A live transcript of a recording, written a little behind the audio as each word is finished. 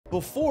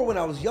before, when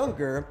I was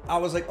younger, I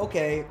was like,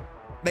 okay,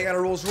 they got a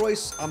Rolls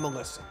Royce, I'm gonna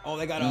listen. Oh,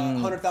 they got a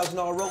 $100,000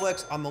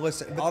 Rolex, I'm gonna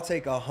listen. I'll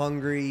take a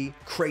hungry,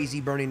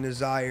 crazy burning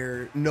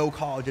desire, no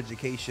college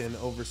education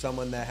over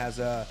someone that has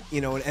a,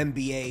 an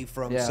MBA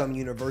from some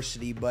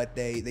university, but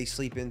they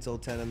sleep until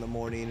 10 in the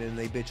morning and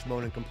they bitch,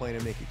 moan, and complain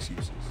and make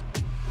excuses.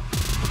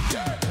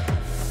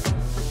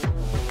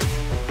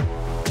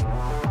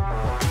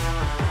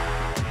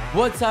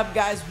 What's up,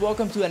 guys?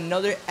 Welcome to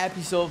another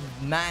episode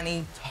of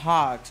Manny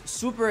Talks.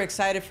 Super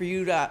excited for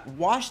you to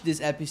watch this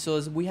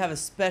episode. We have a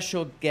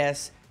special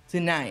guest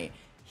tonight.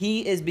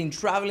 He has been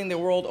traveling the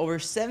world over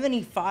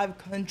 75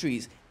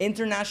 countries,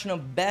 international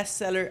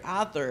bestseller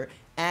author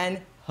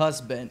and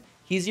husband.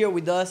 He's here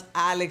with us,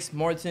 Alex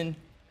Morton.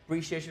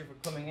 Appreciate you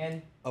for coming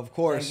in. Of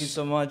course. Thank you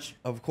so much.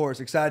 Of course.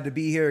 Excited to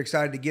be here.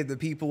 Excited to give the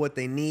people what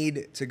they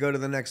need to go to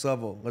the next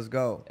level. Let's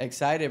go.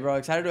 Excited, bro.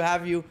 Excited to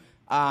have you.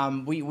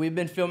 We've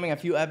been filming a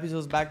few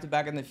episodes back to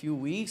back in a few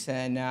weeks,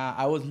 and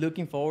I was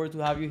looking forward to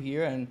have you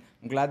here, and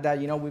I'm glad that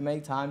we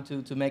made time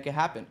to make it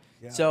happen.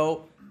 Yeah.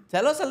 So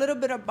tell us a little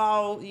bit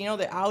about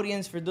the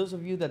audience. For those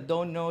of you that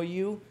don't know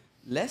you,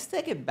 let's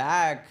take it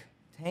back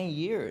 10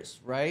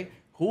 years, right?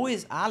 Who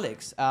is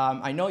Alex?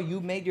 I know you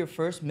made your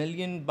first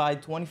million by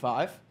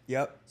 25.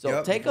 Yep.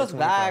 So take us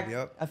back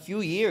a few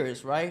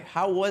years, right?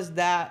 How was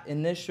that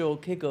initial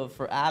kickoff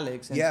for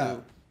Alex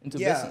into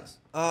business?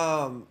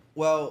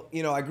 Well,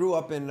 I grew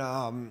up in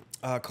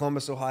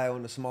Columbus, Ohio,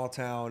 in a small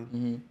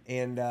town,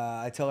 and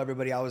I tell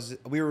everybody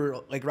we were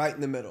like right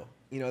in the middle.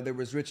 There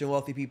was rich and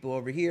wealthy people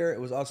over here.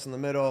 It was us in the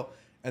middle,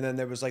 and then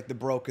there was like the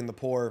broke and the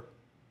poor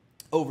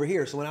over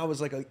here. So when I was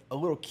like a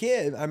little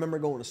kid, I remember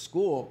going to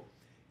school,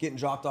 getting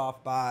dropped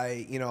off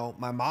by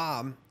my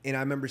mom, and I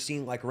remember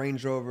seeing like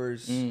Range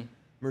Rovers,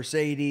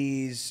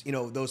 Mercedes,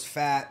 those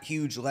fat,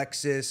 huge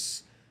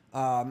Lexus.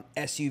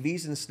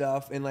 SUVs and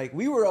stuff, and like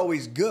we were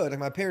always good, like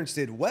my parents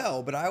did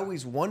well, but I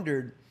always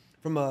wondered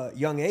from a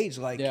young age,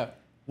 like,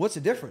 what's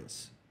the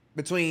difference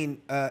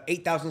between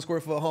 8,000 square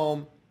foot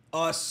home,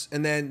 us,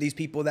 and then these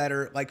people that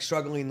are like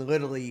struggling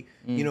literally,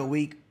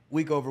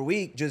 week over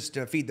week just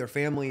to feed their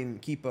family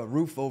and keep a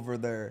roof over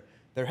their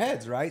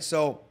heads, right?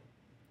 So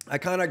I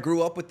kind of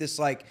grew up with this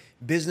like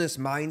business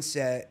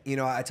mindset.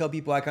 I tell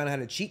people I kind of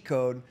had a cheat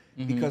code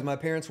because my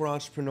parents were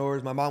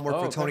entrepreneurs. My mom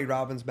worked for Tony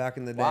Robbins back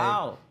in the day.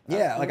 Wow.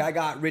 Yeah, like I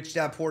got Rich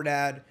Dad Poor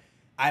Dad,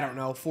 I don't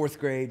know, 4th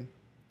grade.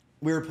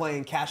 We were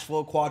playing Cash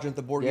Flow Quadrant,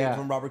 the board game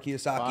from Robert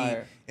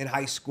Kiyosaki in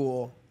high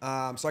school.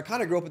 So I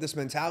kind of grew up with this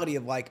mentality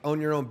of like own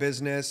your own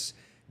business,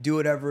 do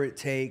whatever it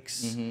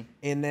takes.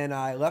 And then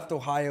I left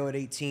Ohio at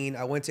 18.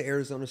 I went to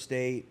Arizona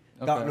State,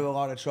 got into a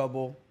lot of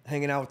trouble,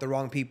 hanging out with the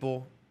wrong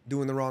people,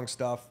 doing the wrong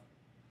stuff.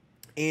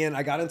 And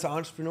I got into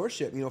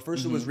entrepreneurship.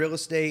 First it was real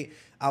estate.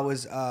 I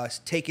was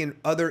taking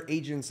other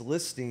agents'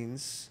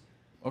 listings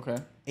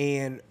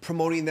and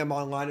promoting them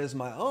online as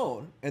my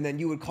own. And then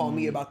you would call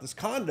me about this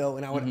condo,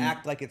 and I would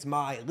act like it's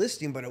my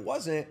listing, but it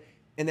wasn't.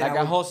 And then like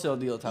a wholesale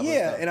deal type of stuff.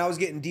 Yeah, and I was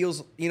getting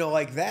deals,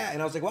 like that.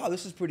 And I was like, wow,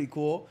 this is pretty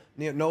cool.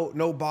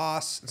 No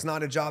boss. It's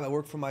not a job. I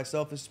work for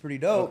myself. This is pretty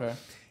dope.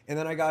 And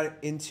then I got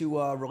into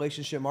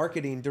relationship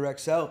marketing, direct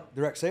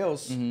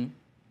sales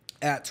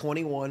at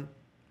 21.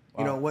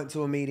 Went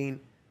to a meeting,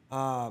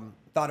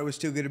 thought it was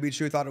too good to be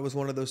true, thought it was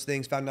one of those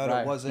things, found out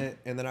it wasn't,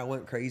 and then I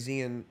went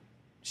crazy and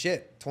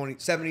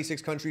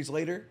 76 countries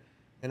later,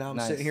 and I'm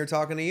sitting here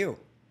talking to you.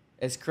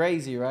 It's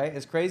crazy, right?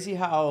 It's crazy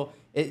how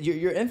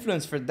you're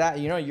influenced for that.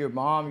 Your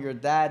mom, your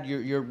dad,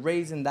 you're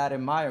raised in that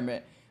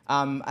environment.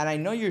 And I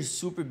know you're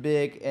super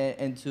big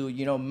into,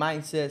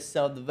 mindset,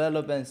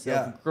 self-development,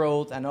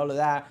 self-growth, and all of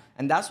that.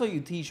 And that's what you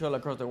teach all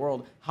across the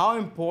world. How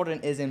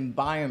important is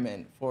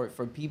environment for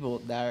people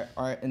that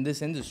are in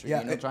this industry,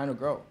 trying to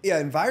grow? Yeah,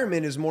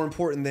 environment is more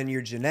important than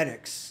your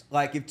genetics.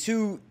 Like if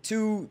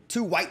two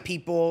white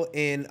people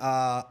in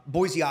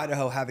Boise,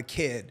 Idaho have a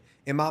kid,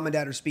 and mom and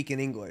dad are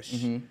speaking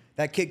English,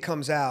 that kid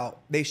comes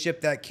out, they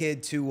ship that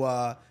kid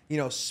to,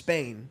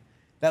 Spain.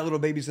 That little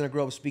baby's gonna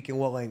grow up speaking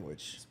what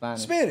language?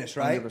 Spanish,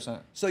 right? 100%.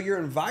 So your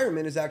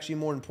environment is actually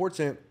more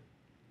important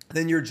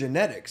than your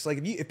genetics. Like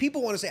if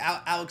people want to say,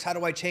 Alex, how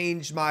do I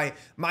change my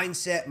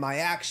mindset, my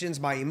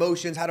actions, my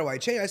emotions? How do I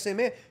change? I say,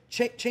 man,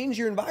 change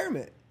your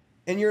environment.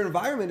 And your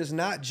environment is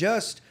not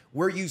just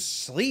where you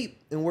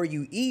sleep and where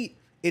you eat.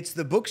 It's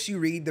the books you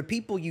read, the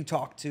people you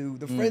talk to,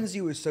 the friends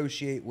you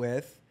associate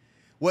with.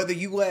 Whether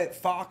you let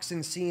Fox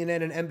and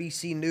CNN and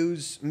NBC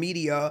News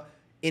media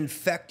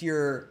infect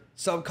your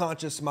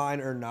subconscious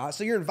mind or not.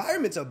 So your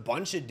environment's a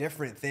bunch of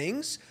different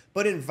things,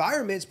 but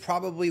environment's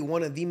probably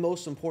one of the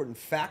most important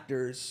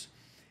factors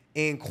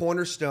and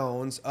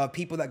cornerstones of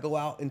people that go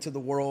out into the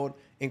world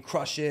and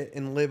crush it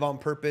and live on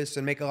purpose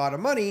and make a lot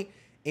of money,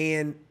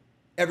 and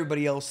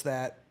everybody else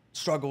that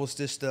struggles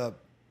just to,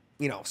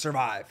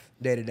 survive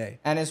day to day.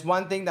 And it's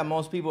one thing that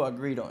most people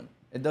agreed on.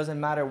 It doesn't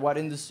matter what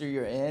industry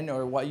you're in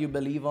or what you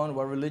believe on,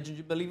 what religion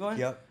you believe on.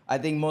 Yep. I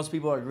think most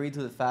people agree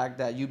to the fact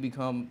that you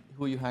become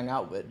who you hang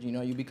out with. You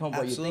know, you become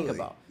what Absolutely. you think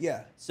about.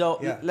 Yeah. So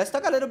Yeah. let's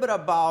talk a little bit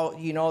about,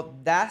 you know,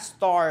 that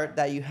start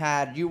that you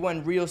had. You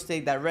went real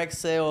estate, direct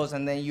sales,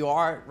 and then you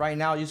are right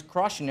now just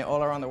crushing it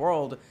all around the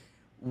world.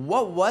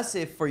 What was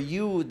it for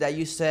you that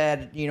you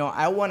said, you know,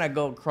 I want to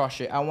go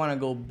crush it. I want to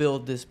go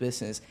build this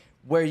business.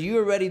 Were you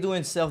already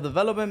doing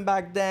self-development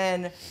back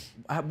then?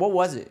 What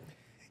was it?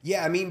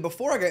 Yeah, I mean,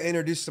 before I got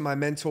introduced to my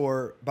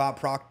mentor, Bob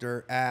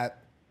Proctor,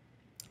 at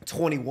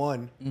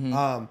 21,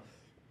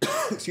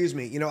 excuse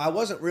me, you know, I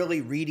wasn't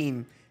really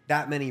reading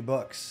that many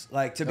books,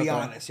 like, to be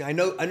honest. You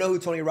know, I know who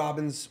Tony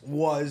Robbins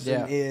was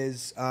and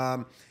is.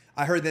 I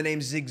heard the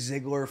name Zig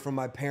Ziglar from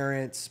my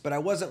parents, but I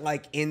wasn't,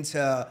 like,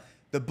 into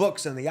the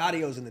books and the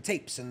audios and the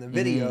tapes and the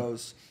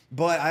videos.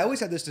 But I always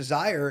had this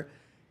desire,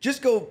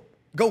 just go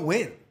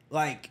win.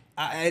 Like,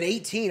 at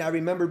 18, I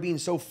remember being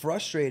so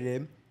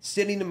frustrated,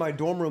 sitting in my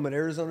dorm room at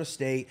Arizona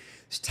State,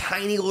 this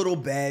tiny little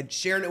bed,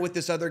 sharing it with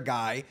this other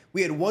guy.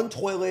 We had one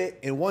toilet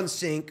and one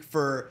sink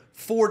for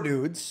 4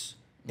 dudes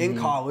in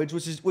college,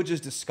 which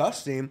is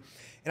disgusting.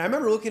 And I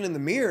remember looking in the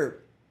mirror,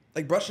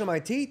 like brushing my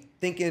teeth,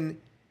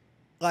 thinking,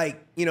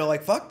 like, you know,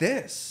 like, fuck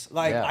this.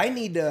 Like, I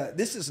need to,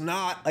 this is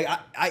not, like,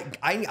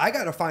 I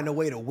got to find a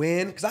way to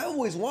win. Because I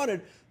always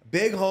wanted a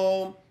big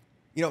home,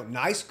 you know,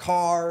 nice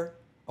car.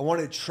 I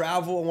wanted to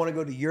travel. I want to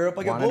go to Europe.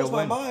 Like, it blows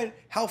my mind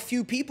how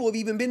few people have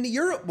even been to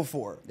Europe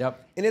before.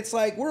 Yep. And it's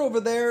like, we're over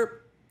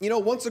there, you know,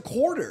 once a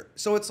quarter.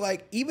 So it's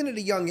like, even at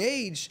a young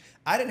age,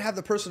 I didn't have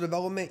the personal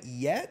development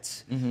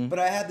yet, but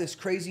I had this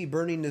crazy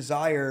burning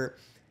desire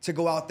to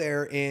go out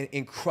there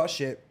and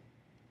crush it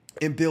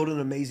and build an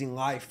amazing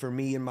life for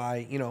me and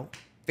my, you know,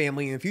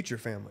 family and future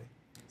family.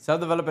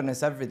 Self-development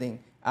is everything.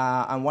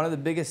 And one of the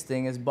biggest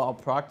thing is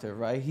Bob Proctor,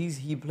 right?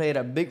 He played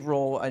a big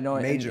role, I know,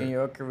 in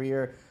your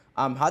career.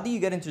 How did you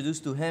get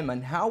introduced to him,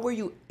 and how were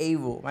you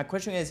able, my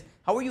question is,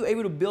 how were you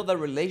able to build that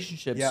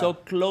relationship so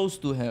close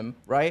to him,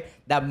 right,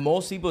 that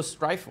most people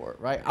strive for,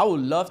 right? I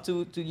would love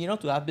to you know,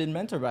 to have been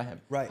mentored by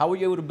him. Right. How were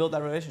you able to build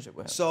that relationship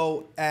with him?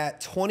 So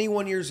at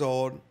 21 years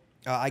old,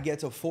 I get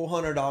to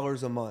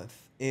 $400 a month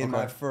in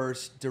my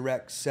first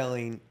direct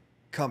selling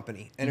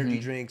company, energy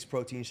drinks,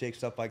 protein shakes,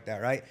 stuff like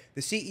that, right?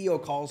 The CEO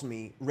calls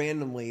me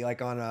randomly,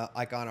 like on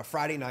a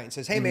Friday night, and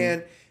says, "Hey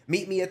man,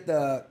 meet me at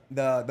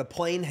the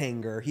plane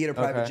hangar." He had a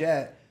private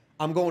jet.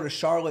 I'm going to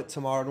Charlotte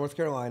tomorrow, North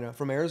Carolina,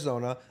 from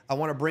Arizona. I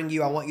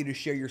want you to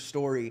share your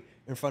story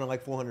in front of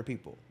like 400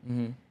 people.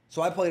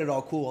 So I played it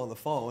all cool on the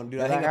phone. Dude,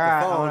 I hang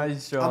up the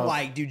phone. I'm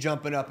like, dude,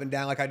 jumping up and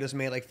down like I just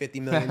made like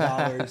 $50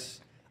 million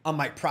on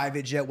my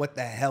private jet. What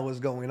the hell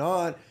is going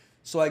on?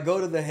 So I go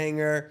to the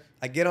hangar.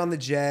 I get on the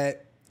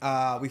jet.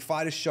 We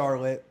fly to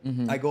Charlotte.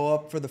 I go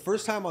up for the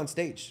first time on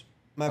stage.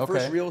 My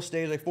first real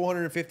stage, like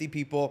 450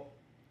 people.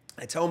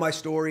 I tell my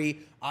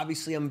story.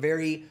 Obviously, I'm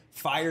very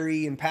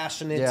fiery and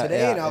passionate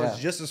today, and I was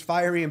just as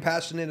fiery and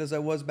passionate as I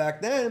was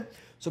back then.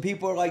 So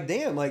people are like,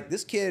 "Damn, like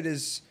this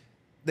kid's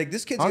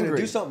gonna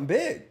do something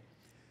big."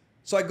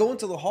 So I go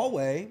into the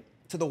hallway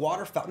to the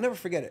water fountain. Never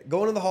forget it.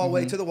 Go into the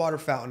hallway to the water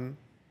fountain,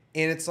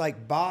 and it's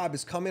like Bob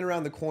is coming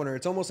around the corner.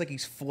 It's almost like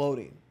he's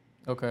floating.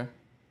 Okay.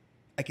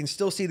 I can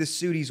still see the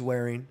suit he's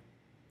wearing,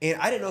 and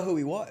I didn't know who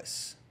he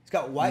was. He's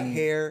got white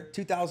hair.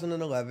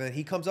 2011.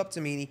 He comes up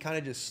to me and he kind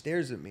of just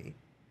stares at me.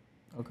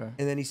 Okay.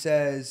 And then he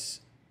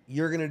says,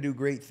 "You're going to do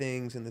great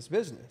things in this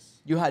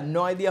business." You had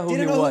no idea who he was?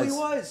 Didn't know who he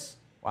was.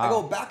 Wow. I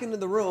go back into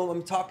the room.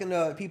 I'm talking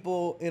to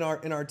people in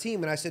our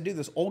team, and I said, "Dude,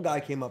 this old guy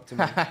came up to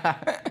me."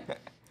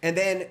 And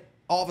then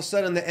all of a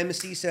sudden, the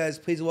MC says,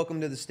 "Please welcome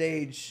to the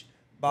stage,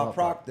 Bob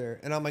Proctor."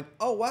 And I'm like,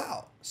 "Oh,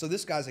 wow." So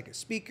this guy's like a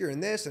speaker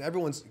and this, and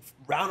everyone's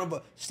round of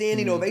a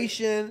standing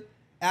ovation,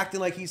 acting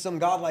like he's some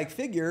godlike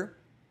figure.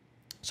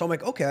 So I'm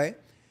like, okay.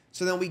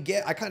 So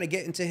then I kind of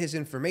get into his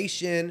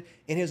information,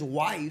 and his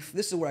wife,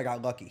 this is where I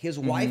got lucky. His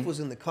wife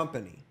was in the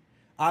company.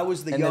 I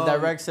was the young... the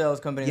direct sales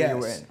company that you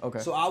were in. Okay.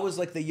 So I was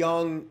like the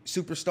young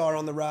superstar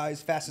on the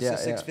rise, fastest to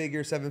 6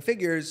 figures, 7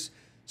 figures.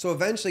 So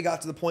eventually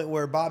got to the point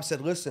where Bob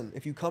said, "Listen,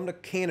 if you come to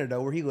Canada,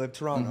 where he lived,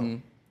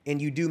 Toronto,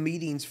 and you do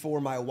meetings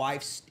for my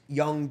wife's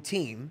young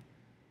team,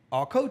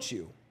 I'll coach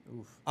you."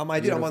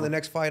 I did. I'm on the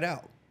next flight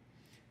out.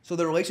 So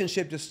the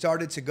relationship just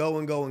started to go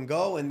and go and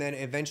go, and then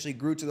eventually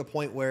grew to the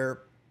point where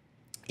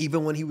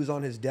even when he was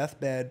on his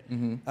deathbed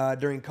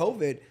during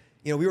COVID,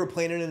 you know, we were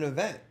planning an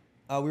event.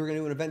 We were going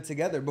to do an event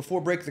together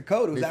before Break the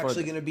Code. It was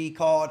actually going to be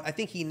called, I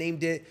think he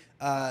named it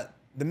the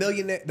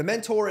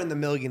Mentor and the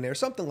Millionaire,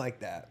 something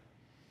like that.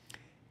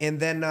 And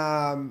then,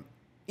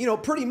 you know,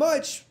 pretty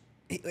much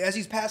as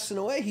he's passing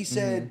away, he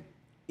said,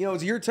 you know,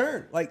 it's your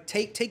turn. Like,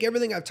 take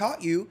everything I've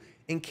taught you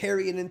and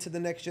carry it into the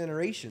next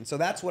generation. So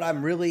that's what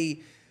I'm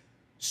really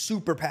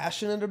super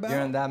passionate about.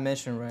 You're on that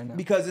mission right now.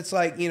 Because it's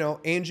like, you know,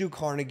 Andrew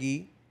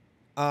Carnegie,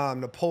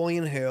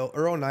 Napoleon Hill,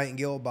 Earl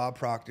Nightingale, Bob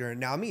Proctor. And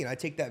now I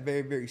take that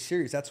very, very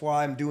serious. That's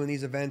why I'm doing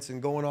these events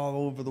and going all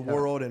over the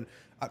world. And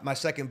my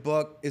second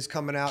book is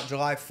coming out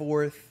July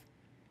 4th.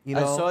 You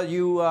know? I saw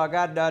you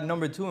got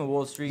 #2 in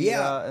Wall Street.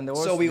 Yeah. In the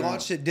Wall So we Street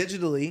launched it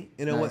digitally,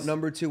 and it went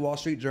 #2 Wall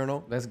Street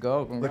Journal. Let's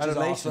go.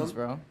 Congratulations, awesome.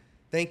 bro.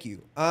 Thank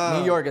you.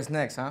 New York is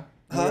next, huh?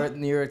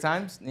 New York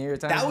Times? New York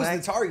Times That was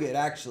next? the target,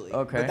 actually.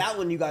 Okay. But that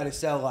one you got to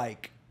sell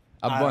like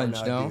a bunch,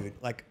 no? Dude,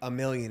 like 1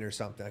 million or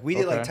something. Like we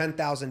did like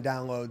 10,000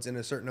 downloads in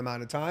a certain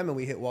amount of time, and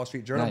we hit Wall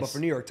Street Journal. But for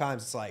New York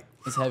Times, it's like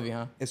it's heavy,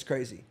 huh? It's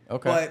crazy.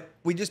 Okay. But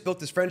we just built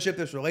this friendship,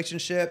 this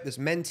relationship, this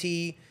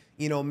mentee,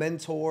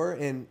 mentor,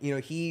 and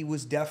he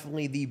was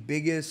definitely the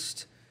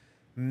biggest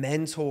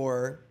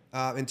mentor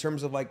in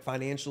terms of like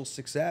financial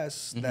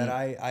success that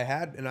I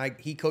had, and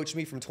he coached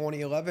me from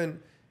 2011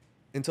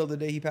 until the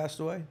day he passed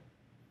away.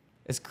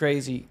 It's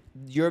crazy.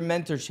 Your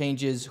mentor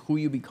changes who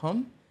you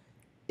become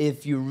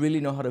if you really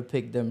know how to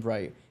pick them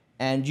right.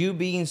 And you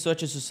being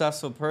such a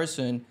successful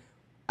person,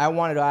 I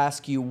wanted to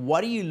ask you,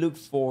 what do you look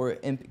for?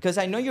 Because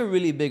I know you're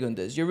really big on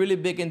this. You're really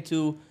big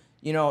into,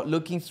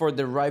 looking for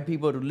the right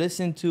people to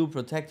listen to,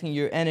 protecting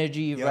your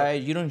energy,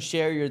 right? You don't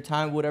share your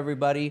time with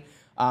everybody.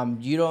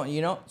 You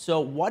don't,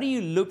 So what do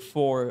you look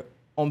for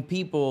on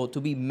people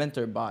to be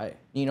mentored by?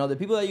 The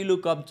people that you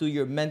look up to,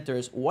 your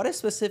mentors, what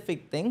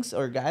specific things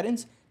or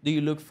guidance do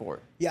you look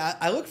for? Yeah,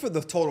 I look for the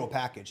total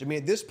package. I mean,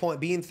 at this point,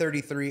 being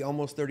 33,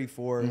 almost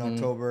 34 in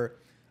October,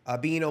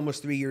 being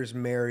almost 3 years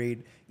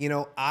married,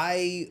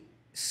 I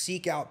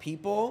seek out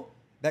people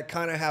that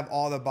kind of have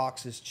all the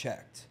boxes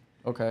checked.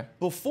 Okay.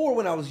 Before,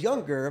 when I was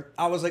younger,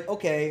 I was like,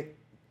 okay,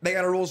 they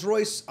got a Rolls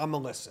Royce, I'm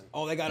gonna listen.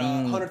 Oh, they got a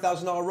 $100,000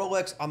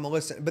 Rolex, I'm gonna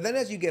listen. But then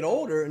as you get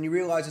older and you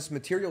realize this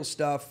material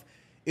stuff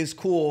is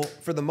cool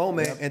for the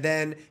moment, and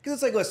then, because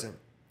it's like, listen,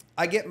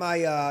 I get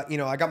my,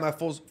 I got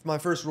my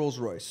first Rolls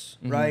Royce,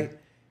 right?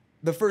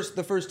 The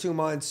first 2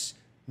 months,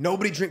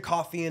 nobody drink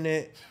coffee in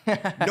it,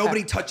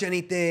 nobody touch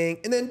anything,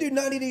 and then, dude,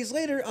 90 days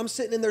later, I'm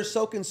sitting in there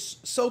soaking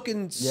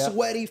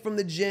sweaty from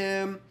the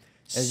gym,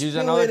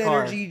 spilling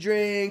energy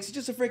drinks. It's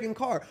just a freaking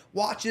car.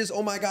 Watches,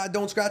 oh my God,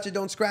 don't scratch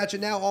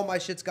it. Now all my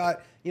shit's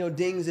got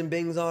dings and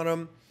bings on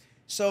them.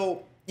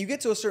 So you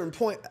get to a certain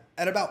point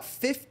at about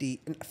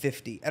 30,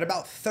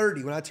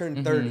 when I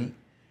turned 30.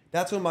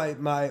 That's when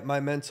my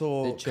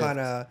mental kind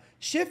of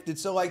shifted.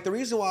 So like the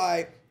reason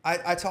why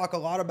I talk a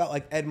lot about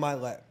like Ed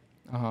Milet,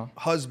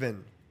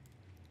 husband,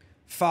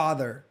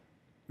 father,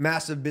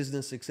 massive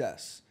business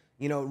success.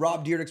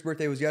 Rob Dyrdek's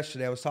birthday was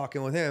yesterday. I was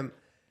talking with him.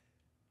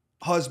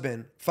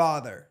 Husband,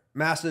 father,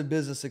 massive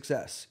business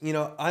success.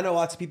 I know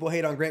lots of people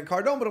hate on Grant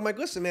Cardone, but I'm like,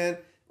 listen, man,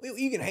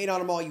 you can hate on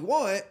him all you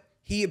want.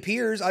 He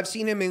appears, I've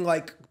seen him in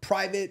like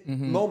private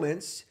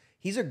moments.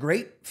 He's a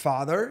great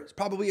father. He's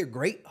probably a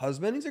great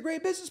husband. He's a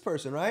great business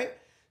person, right?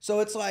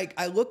 So it's like,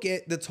 I look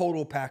at the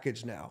total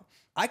package now.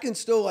 I can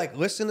still like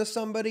listen to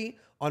somebody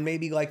on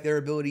maybe like their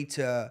ability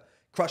to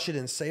crush it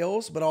in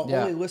sales, but I'll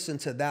only listen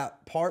to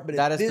that part. But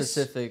that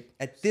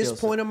at this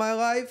point in my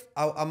life,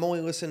 I'm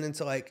only listening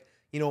to like,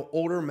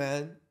 older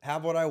men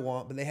have what I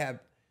want, but they have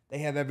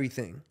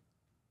everything.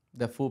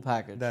 The full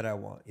package. That I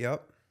want.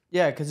 Yep.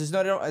 Yeah, because it's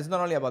not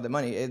only about the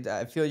money.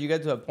 I feel you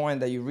get to a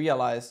point that you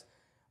realize,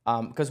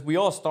 because we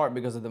all start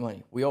because of the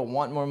money. We all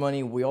want more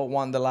money. We all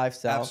want the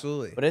lifestyle.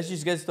 Absolutely. But it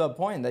just gets to a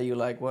point that you're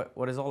like,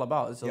 what is all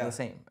about? It's all the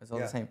same. It's all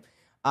the same.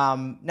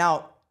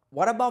 Now,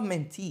 what about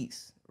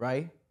mentees,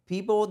 right?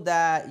 People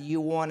that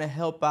you want to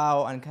help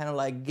out and kind of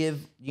like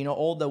give,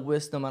 all the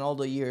wisdom and all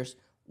the years.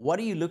 What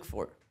do you look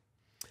for?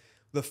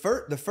 The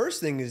first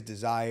thing is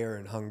desire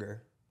and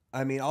hunger.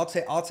 I mean, I'll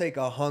take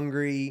a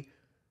hungry,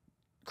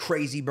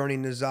 crazy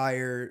burning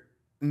desire,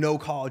 no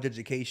college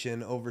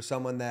education over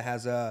someone that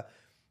has an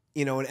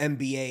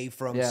MBA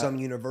from some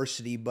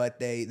university, but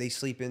they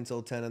sleep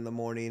until 10 in the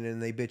morning and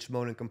they bitch,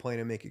 moan, and complain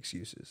and make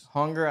excuses.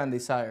 Hunger and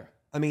desire.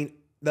 I mean,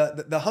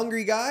 the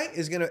hungry guy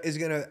is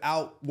gonna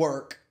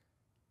outwork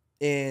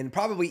and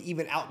probably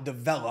even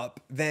outdevelop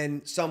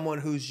than someone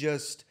who's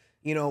just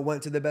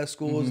went to the best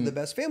schools, the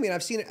best family. And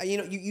I've seen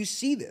it, you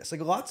see this.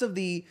 Like lots of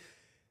the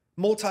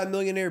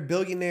multimillionaire,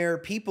 billionaire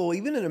people,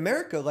 even in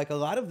America, like a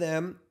lot of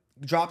them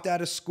dropped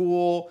out of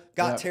school,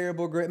 got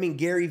terrible grades. I mean,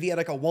 Gary Vee had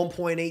like a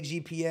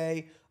 1.8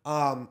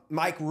 GPA.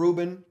 Mike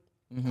Rubin,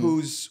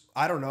 who's,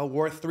 I don't know,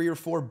 worth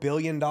 $3 or $4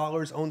 billion,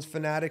 owns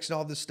Fanatics and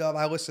all this stuff.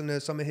 I listened to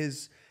some of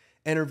his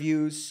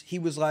interviews. He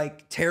was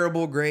like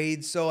terrible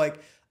grades. So like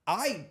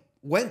I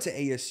went to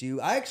ASU.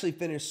 I actually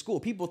finished school.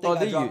 People think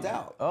I dropped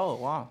out. Oh,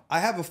 wow. I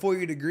have a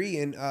 4-year degree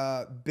in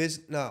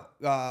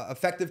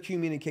effective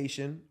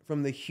communication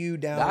from the Hugh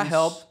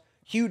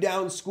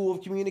Downs School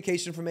of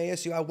Communication from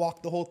ASU. I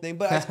walked the whole thing,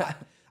 but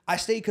I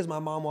stayed because my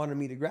mom wanted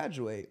me to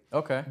graduate.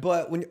 Okay.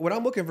 But when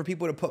I'm looking for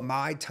people to put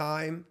my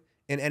time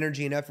and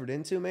energy and effort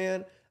into,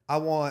 man, I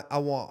want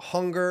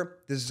hunger,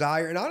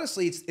 desire, and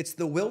honestly, it's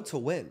the will to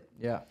win.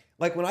 Yeah.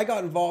 Like when I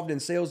got involved in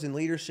sales and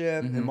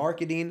leadership and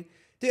marketing,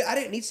 dude, I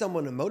didn't need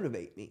someone to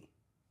motivate me.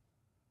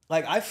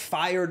 Like I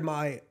fired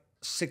my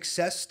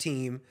success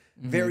team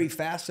very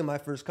fast in my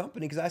first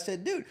company because I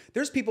said, dude,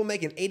 there's people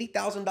making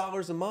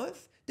 $80,000 a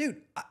month.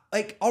 Dude,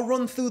 I'll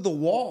run through the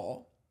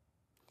wall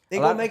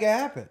and go make it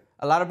happen.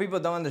 a lot of people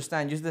don't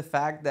understand just the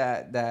fact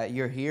that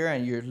you're here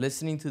and you're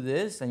listening to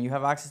this and you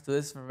have access to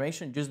this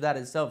information. Just that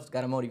itself has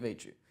got to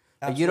motivate you.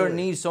 Like, you don't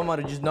need someone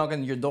to just knock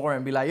on your door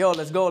and be like, yo,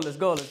 let's go, let's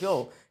go, let's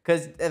go.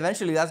 Because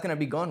eventually that's going to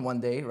be gone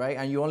one day, right?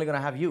 And you're only going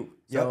to have you.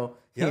 So,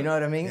 you know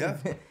what I mean?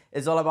 Yep.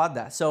 It's all about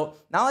that. So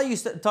now that you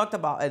talked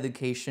about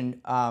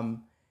education,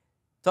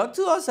 talk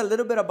to us a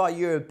little bit about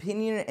your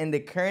opinion in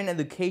the current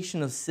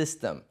educational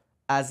system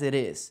as it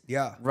is.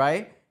 Yeah.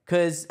 Right?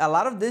 Because a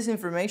lot of this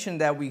information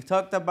that we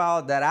talked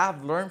about, that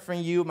I've learned from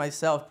you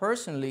myself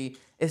personally,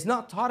 is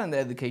not taught in the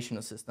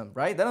educational system,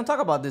 right? They don't talk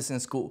about this in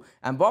school.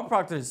 And Bob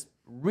Proctor is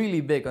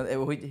really big on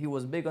it. He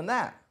was big on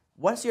that.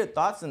 What's your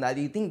thoughts on that?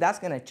 Do you think that's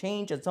going to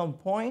change at some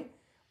point?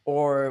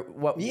 Or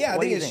what? Yeah,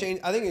 what I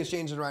think it's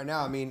changing right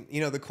now. I mean,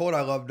 the quote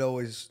I love to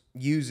always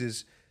use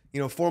is,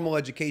 formal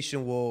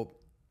education will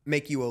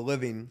make you a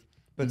living,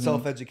 but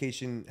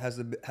self-education has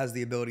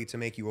the ability to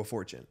make you a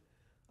fortune.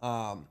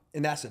 And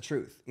that's the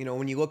truth.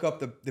 When you look up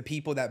the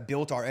people that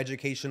built our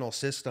educational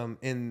system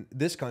in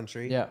this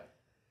country,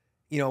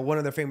 one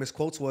of their famous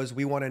quotes was,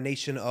 "We want a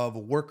nation of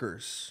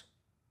workers,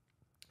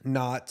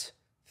 not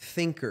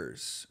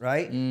thinkers,"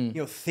 right?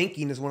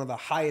 Thinking is one of the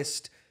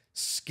highest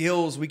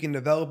skills we can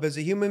develop as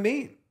a human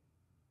being,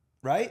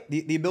 right?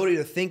 The ability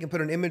to think and put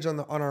an image on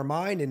our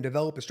mind and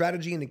develop a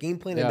strategy and a game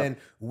plan and then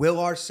will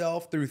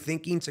ourselves through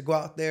thinking to go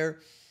out there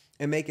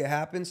and make it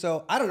happen.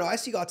 So I don't know. I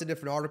see lots of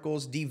different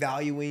articles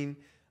devaluing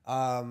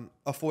a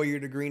 4-year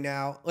degree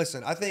now.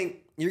 Listen, I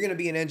think you're going to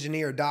be an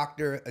engineer, a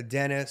doctor, a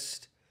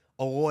dentist,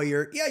 a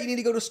lawyer. Yeah, you need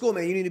to go to school,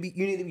 man. You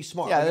need to be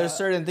smart. Yeah, there's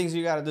certain things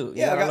you got to do.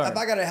 If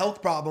I got a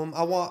health problem,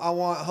 I want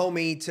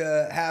homie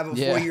to have a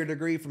 4-year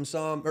degree from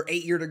or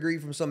 8-year degree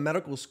from some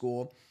medical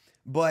school.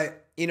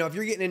 But if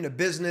you're getting into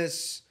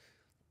business,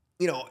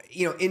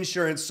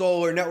 insurance,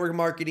 solar, network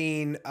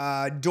marketing,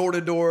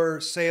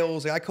 door-to-door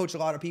sales. Like, I coach a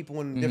lot of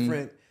people in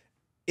different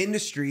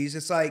industries.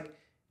 It's like,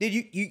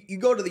 dude, you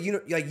go to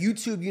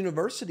YouTube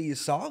University is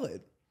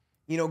solid.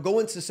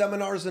 Going to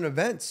seminars and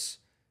events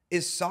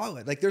is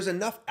solid. Like, there's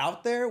enough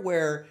out there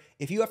where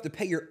if you have to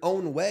pay your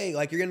own way,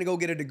 like, you're going to go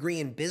get a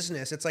degree in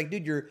business. It's like,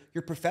 dude, your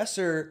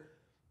professor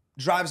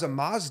drives a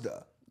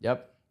Mazda.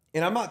 Yep.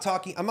 And I'm not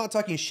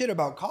talking shit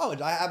about college.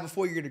 I have a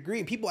 4-year degree,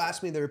 and people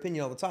ask me their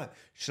opinion all the time.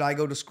 Should I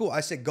go to school?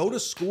 I said, go to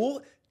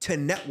school to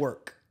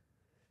network,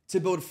 to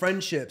build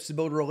friendships, to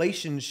build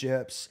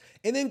relationships,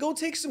 and then go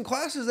take some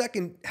classes that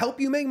can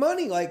help you make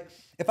money. Like,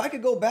 if I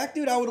could go back,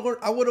 dude, I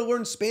would have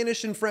learned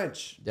Spanish and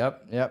French.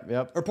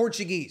 Yep. Or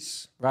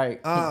Portuguese.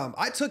 Right.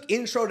 I took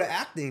intro to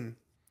acting.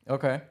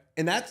 Okay.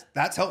 And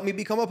that's helped me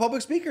become a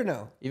public speaker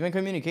now. Even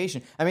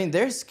communication. I mean,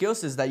 there's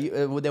skills that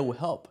that will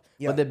help.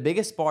 Yeah. But the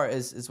biggest part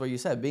is what you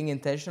said, being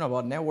intentional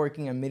about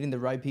networking and meeting the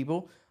right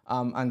people.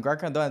 And Greg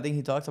Cardone, I think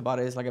he talks about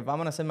it. It's like, if I'm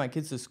going to send my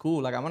kids to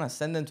school, like, I'm going to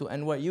send them to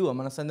NYU. I'm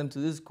going to send them to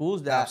these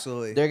schools that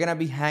they're going to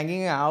be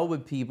hanging out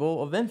with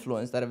people of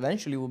influence that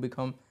eventually will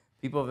become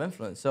people of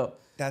influence. So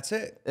that's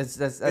it. It's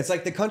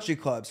like the country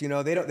clubs. They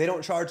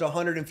don't charge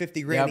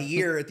 $150,000 a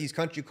year at these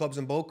country clubs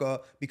in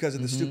Boca because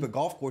of the stupid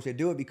golf course. They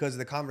do it because of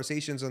the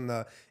conversations in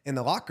the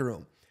locker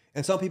room.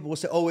 And some people will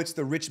say, "Oh, it's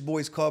the rich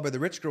boys club or the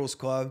rich girls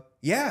club."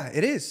 Yeah,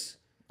 it is.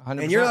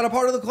 100%. And you're not a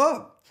part of the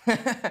club.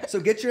 So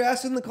get your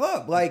ass in the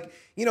club. Like,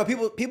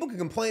 people can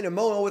complain and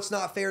moan, "Oh, it's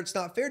not fair. It's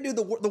not fair." Dude,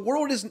 the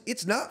world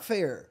it's not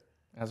fair.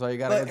 That's why you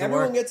got to get to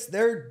everyone work. Gets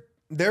their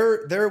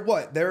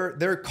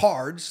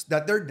cards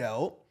that they're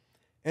dealt.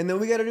 And then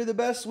we got to do the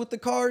best with the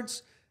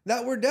cards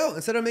that we're dealt.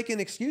 Instead of making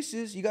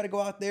excuses, you got to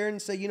go out there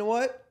and say, "You know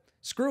what?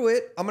 Screw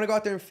it. I'm going to go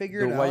out there and figure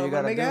it out. I'm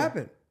going to make it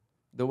happen."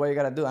 The way you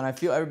got to do it. And I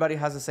feel everybody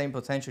has the same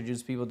potential,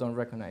 just people don't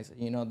recognize it.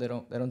 They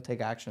don't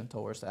take action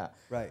towards that.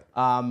 Right.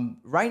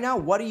 Right now,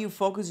 what are you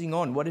focusing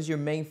on? What is your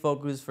main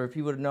focus for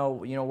people to know,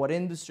 what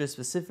industry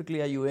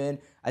specifically are you in?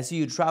 I see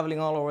you traveling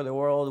all over the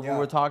world. Yeah. We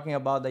were talking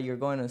about that you're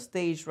going on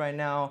stage right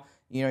now.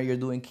 You're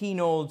doing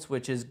keynotes,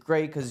 which is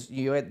great because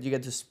you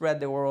get to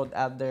spread the world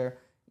out there.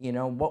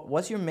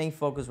 What's your main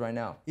focus right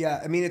now? Yeah,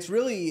 I mean, it's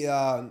really,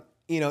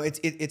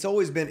 it's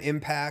always been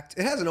impact.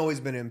 It hasn't always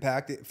been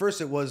impact. At first,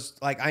 it was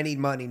like, I need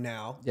money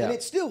now, and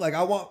it's still like,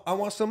 I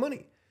want some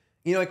money.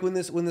 Like when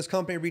this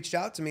company reached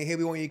out to me, "Hey,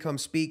 we want you to come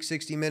speak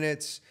 60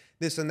 minutes,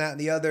 this and that and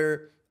the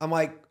other." I'm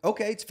like,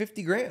 okay, it's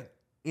 $50,000,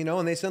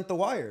 and they sent the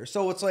wire.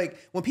 So it's like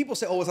when people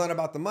say, "Oh, it's not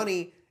about the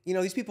money,"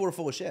 these people are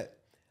full of shit.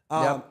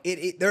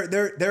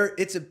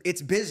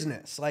 It's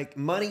business. Like,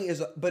 money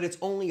but it's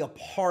only a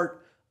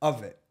part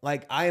of it.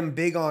 Like, I am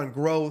big on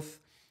growth,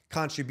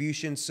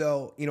 contribution.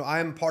 So, I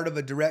am part of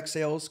a direct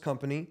sales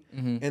company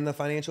in the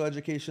financial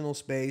educational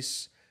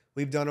space.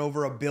 We've done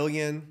over $1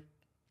 billion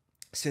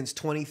since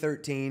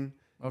 2013.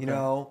 Okay.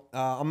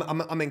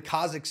 I'm in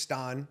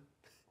Kazakhstan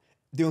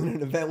doing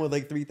an event with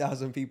like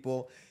 3,000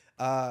 people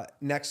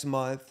next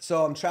month.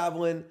 So I'm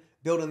traveling,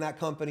 building that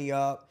company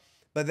up.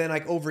 But then,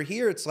 like, over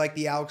here, it's like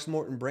the Alex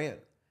Morton brand.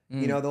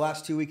 The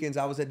last 2 weekends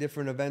I was at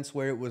different events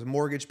where it was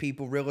mortgage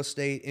people, real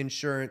estate,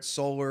 insurance,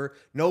 solar.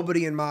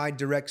 Nobody in my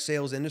direct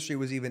sales industry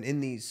was even in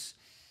these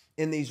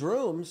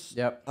rooms.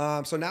 Yep.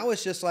 So now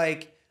it's just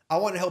like, I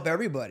want to help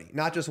everybody,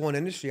 not just one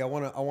industry. I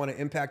want to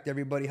impact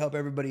everybody, help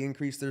everybody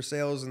increase their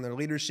sales and their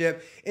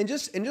leadership, and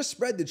just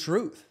spread the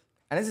truth.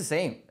 And it's the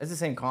same. It's the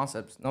same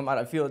concepts. No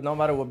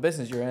matter what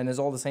business you're in, it's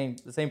all the same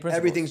principles.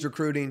 Everything's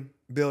recruiting,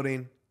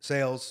 building,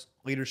 sales,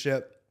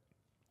 leadership,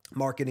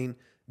 marketing,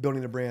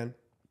 building a brand.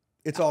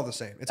 It's all the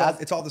same.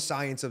 It's all the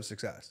science of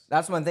success.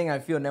 That's one thing I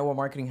feel network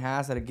marketing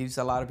has that it gives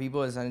a lot of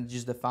people is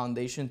just the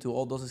foundation to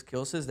all those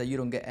skill sets that you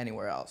don't get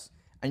anywhere else,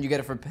 and you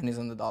get it for pennies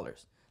on the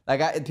dollars.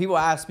 Like people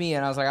ask me,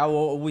 and I was like, I will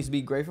always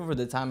be grateful for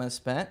the time I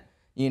spent,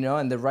 in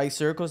the right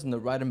circles, in the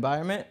right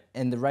environment,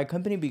 and the right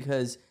company,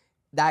 because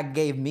that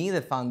gave me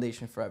the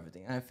foundation for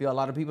everything. And I feel a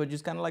lot of people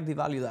just kind of like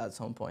devalue that at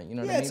some point. You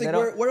know what I mean? It's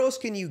like where else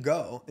can you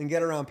go and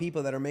get around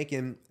people that are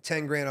making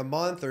 10 grand a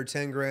month or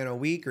 10 grand a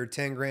week or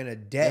 10 grand a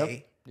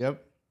day?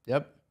 Yep.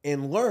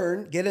 And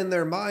learn, get in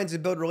their minds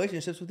and build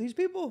relationships with these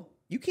people.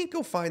 You can't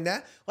go find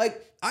that.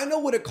 Like, I know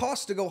what it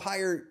costs to go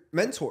hire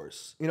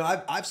mentors.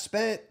 I've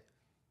spent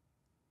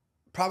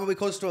probably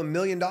close to $1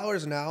 million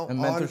now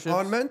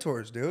on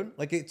mentors, dude.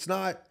 Like, it's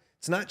not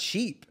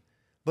cheap.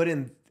 But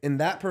in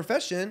that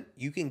profession,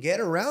 you can get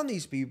around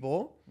these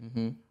people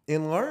and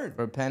learn.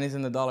 For pennies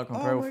in the dollar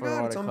compared with what it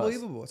costs. It's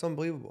unbelievable. It's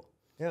unbelievable.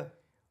 Yeah.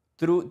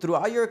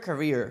 Throughout your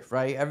career,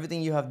 right?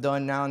 Everything you have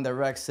done now in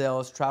direct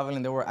sales,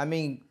 traveling the world. I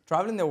mean,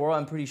 traveling the world,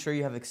 I'm pretty sure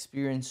you have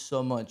experienced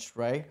so much,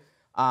 right?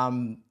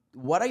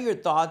 What are your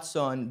thoughts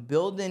on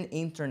building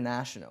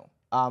international?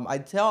 I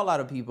tell a lot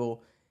of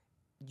people,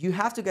 you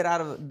have to get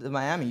out of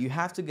Miami. You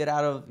have to get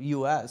out of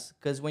U.S.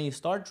 because when you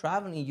start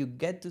traveling, you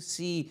get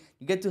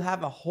to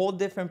have a whole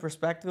different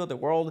perspective of the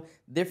world,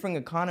 different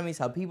economies,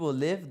 how people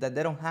live, that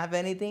they don't have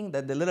anything,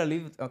 that they literally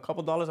live a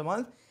couple dollars a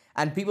month.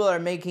 And people are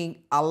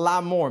making a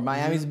lot more.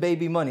 Miami's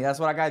baby money. That's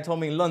what a guy told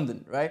me in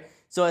London, right?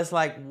 So it's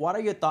like, what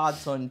are your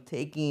thoughts on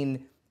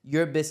taking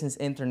your business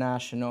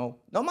international,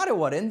 no matter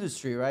what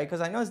industry, right? Because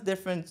I know it's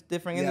different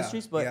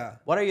industries,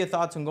 but what are your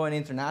thoughts on going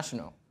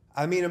international?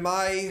 I mean, in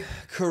my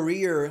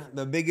career,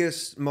 the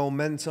biggest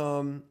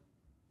momentum,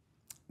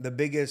 the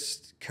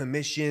biggest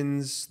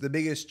commissions, the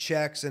biggest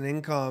checks and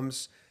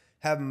incomes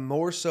have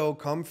more so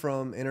come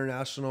from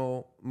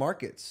international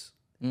markets.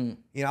 I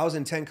was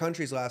in 10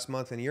 countries last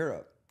month in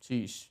Europe.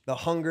 Jeez. The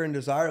hunger and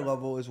desire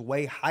level is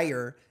way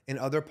higher in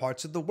other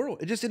parts of the world.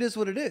 It is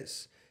what it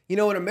is. In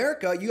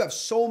America, you have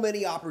so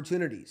many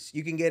opportunities.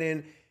 You can get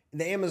in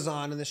the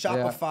Amazon and the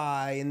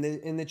Shopify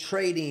and the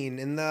trading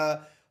and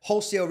the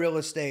wholesale real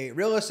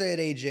estate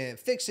agent,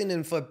 fixing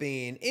and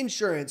flipping,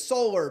 insurance,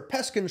 solar,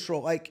 pest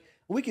control. Like,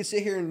 we could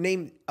sit here and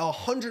name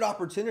 100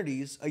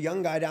 opportunities a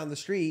young guy down the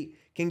street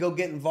can go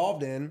get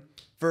involved in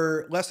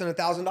for less than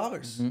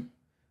 $1,000.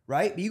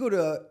 Right? You go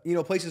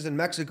to, places in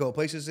Mexico,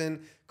 places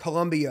in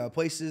Colombia,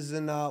 places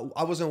in,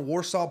 I was in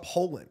Warsaw,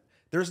 Poland.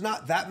 There's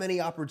not that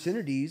many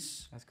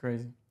opportunities. That's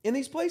crazy. In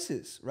these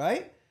places,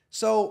 right?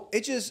 So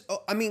it just,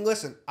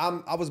 listen,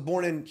 I was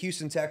born in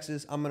Houston,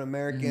 Texas. I'm an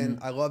American.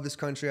 I love this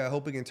country. I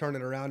hope we can turn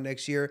it around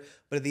next year.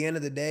 But at the end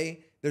of the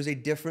day, there's a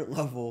different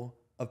level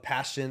of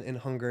passion and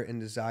hunger and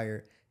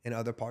desire in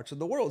other parts of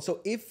the world.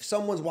 So if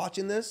someone's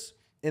watching this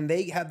and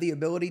they have the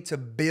ability to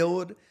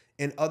build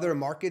in other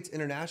markets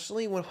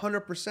internationally,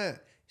 100%.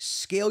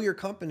 Scale your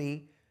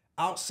company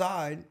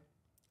outside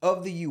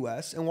of the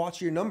U.S. and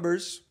watch your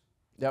numbers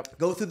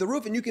go through the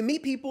roof. And you can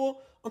meet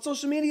people on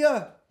social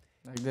media.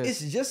 Like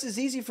this. It's just as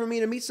easy for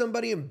me to meet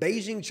somebody in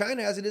Beijing,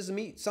 China, as it is to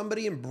meet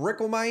somebody in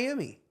Brickell,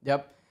 Miami.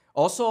 Yep.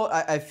 Also,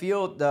 I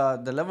feel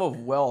the level of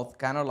wealth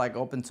kind of like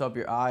opens up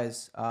your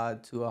eyes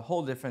to a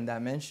whole different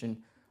dimension.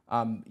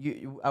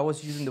 I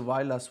was using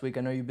Dubai last week.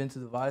 I know you've been to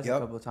Dubai a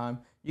couple of times.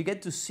 You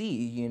get to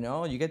see,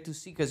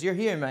 because you're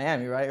here in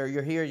Miami, right? Or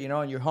you're here,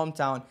 in your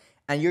hometown,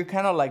 and you're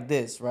kind of like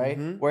this, right?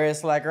 Where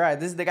it's like, all right,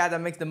 this is the guy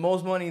that makes the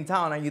most money in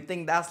town, and you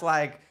think that's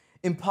like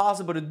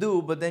impossible to do,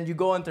 but then you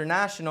go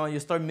international and you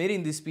start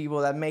meeting these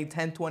people that make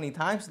 10, 20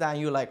 times that, and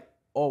you're like,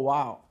 oh,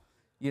 wow.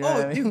 You know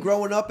what I mean? Dude,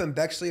 growing up in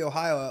Bexley,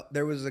 Ohio,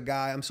 there was a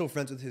guy, I'm still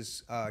friends with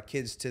his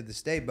kids to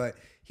this day, but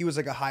he was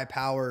like a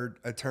high-powered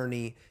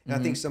attorney, and I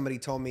think somebody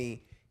told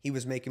me he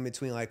was making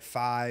between like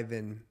 $5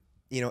 and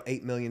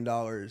 $8 million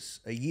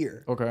a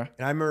year. Okay. And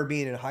I remember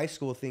being in high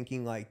school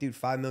thinking like, dude,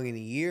 $5 million a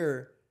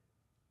year,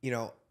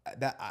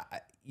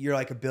 you're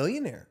like a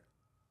billionaire.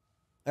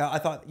 I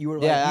thought you were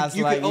like,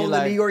 you could own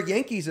the New York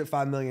Yankees at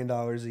 $5 million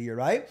a year,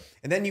 right?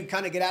 And then you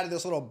kind of get out of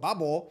this little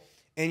bubble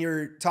and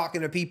you're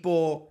talking to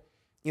people.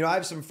 I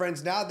have some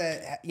friends now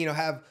that,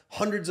 have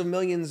hundreds of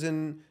millions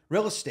in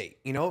real estate.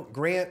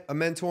 Grant, a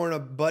mentor and a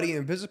buddy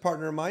and business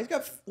partner of mine, he's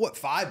got,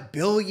 $5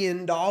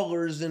 billion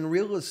in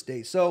real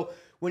estate. So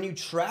when you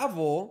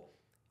travel,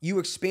 you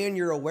expand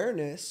your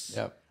awareness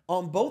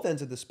on both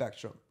ends of the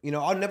spectrum.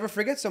 I'll never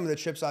forget some of the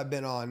trips I've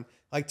been on,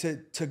 like to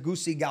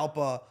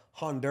Tegucigalpa,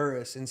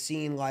 Honduras, and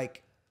seeing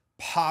like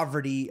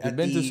poverty at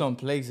the to some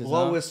places,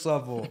 lowest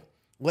level.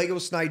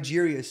 Lagos,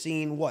 Nigeria,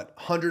 seeing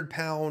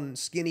 100-pound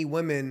skinny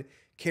women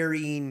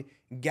carrying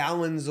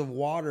gallons of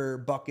water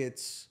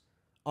buckets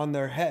on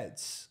their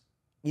heads.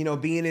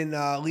 Being in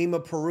Lima,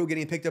 Peru,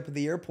 getting picked up at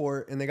the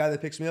airport, and the guy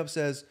that picks me up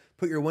says,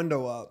 "Put your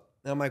window up."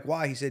 And I'm like,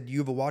 why? He said, do you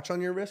have a watch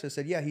on your wrist? I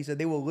said, yeah. He said,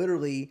 they will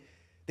literally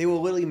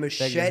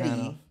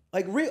machete.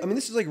 Like real. I mean,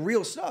 this is like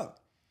real stuff.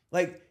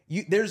 Like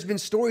there's been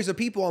stories of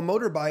people on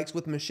motorbikes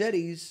with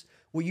machetes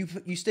where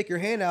you stick your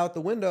hand out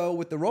the window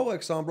with the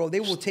Rolex on, bro. They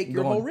will take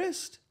your whole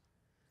wrist.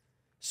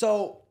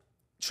 So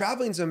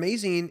traveling's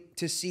amazing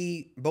to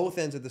see both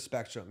ends of the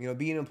spectrum. You know,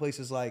 being in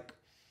places like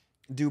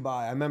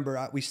Dubai. I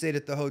remember we stayed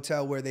at the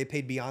hotel where they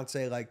paid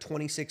Beyonce like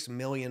 $26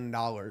 million.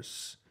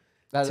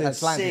 That's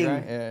Atlantic,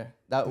 right? Yeah.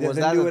 That was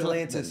the New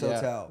Atlantis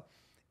hotel.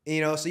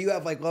 You know, so you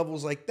have like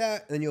levels like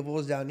that, and then you have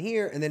levels down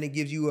here, and then it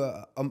gives you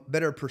a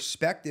better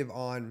perspective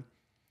on,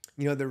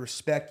 you know, the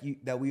respect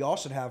that we all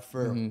should have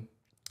for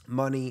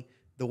money,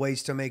 the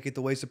ways to make it,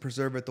 the ways to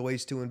preserve it, the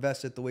ways to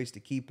invest it, the ways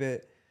to keep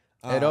it.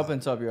 It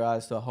opens up your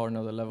eyes to a whole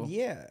nother level.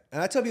 Yeah,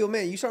 and I tell people,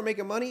 man, you start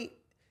making money.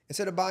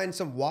 Instead of buying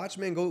some watch,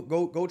 man,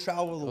 go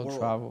travel the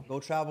world. Go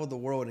travel the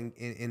world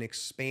and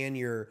expand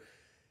your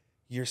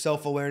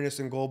self-awareness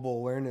and global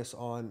awareness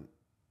on,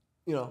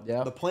 you know,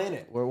 the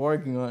planet. We're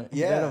working on it.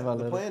 Yeah,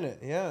 the planet.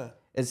 Yeah.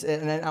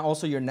 And then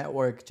also your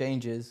network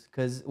changes,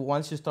 because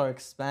once you start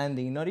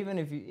expanding, not even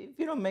if you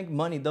don't make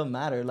money, it doesn't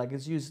matter. Like,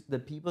 it's just the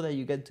people that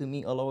you get to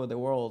meet all over the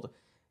world,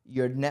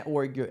 your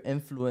network, your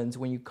influence.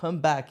 When you come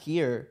back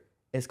here,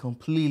 it's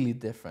completely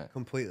different.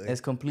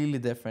 It's completely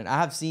different. I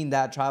have seen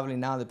that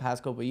traveling now the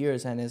past couple of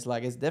years, and it's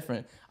like, it's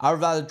different. I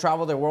would rather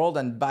travel the world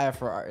than buy a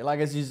Ferrari. Like,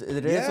 it is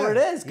what it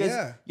is,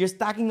 because you're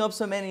stacking up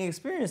so many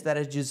experience that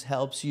it just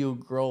helps you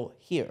grow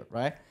here,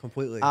 right?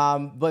 Completely.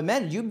 But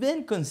man, you've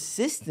been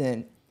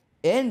consistent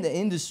in the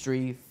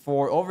industry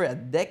for over a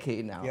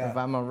decade now, if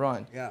I'm not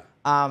wrong.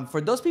 Yeah.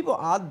 For those people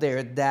out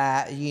there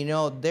that, you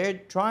know, they're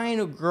trying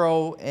to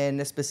grow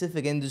in a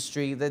specific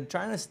industry, they're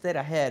trying to stay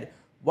ahead,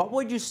 what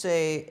would you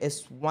say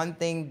is one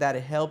thing that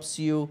helps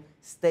you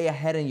stay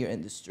ahead in your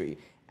industry?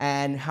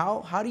 And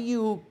how do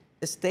you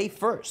stay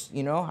first?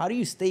 You know, how do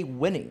you stay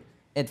winning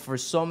it for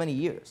so many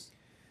years?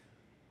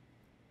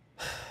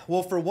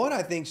 Well, for one,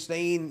 I think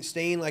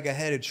staying like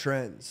ahead of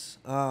trends.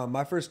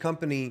 My first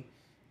company,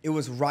 it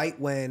was right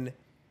when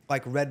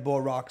like Red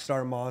Bull,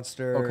 Rockstar,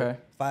 Monster,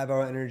 5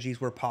 Hour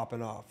Energies were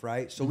popping off,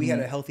 right? So we had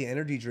a healthy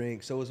energy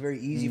drink. So it was very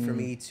easy for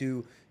me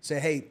to say,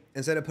 hey,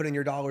 instead of putting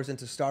your dollars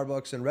into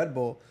Starbucks and Red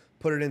Bull,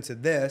 put it into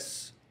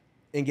this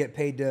and get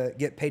paid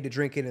to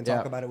drink it and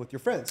talk about it with your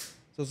friends.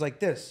 So it's like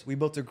this. We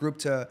built a group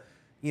to,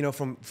 you know,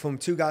 from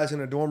 2 guys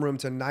in a dorm room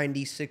to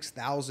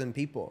 96,000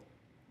 people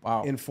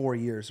in 4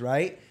 years,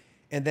 right?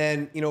 And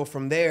then, you know,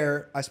 from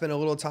there, I spent a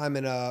little time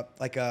in an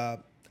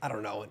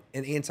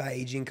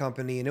anti-aging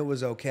company, and it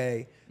was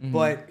okay.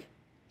 But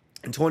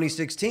in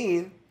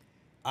 2016,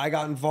 I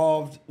got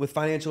involved with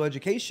financial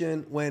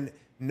education when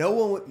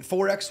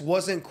Forex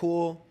wasn't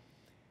cool.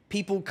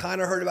 People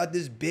kind of heard about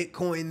this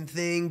Bitcoin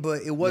thing,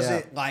 but it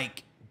wasn't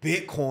like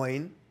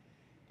Bitcoin.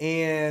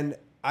 And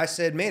I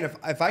said, man,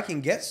 if I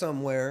can get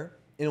somewhere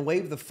and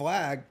wave the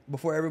flag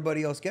before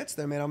everybody else gets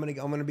there, man, I'm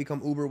gonna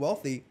become uber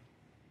wealthy.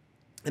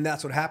 And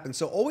that's what happened.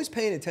 So always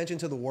paying attention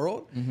to the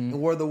world and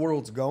where the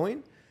world's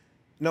going,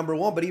 number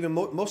one. But even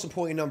most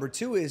importantly, number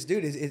two is,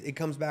 dude, it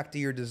comes back to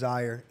your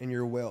desire and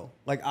your will.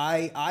 Like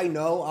I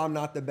know I'm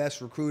not the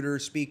best recruiter,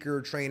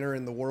 speaker, trainer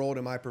in the world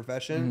in my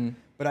profession,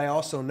 but I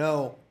also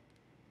know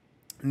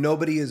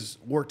nobody has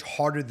worked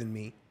harder than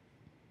me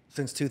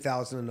since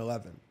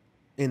 2011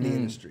 in the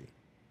industry.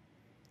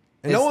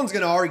 And no one's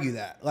going to argue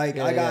that. Like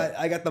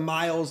I got the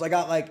miles. I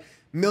got like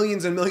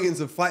millions and millions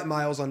of flight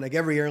miles on like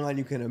every airline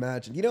you can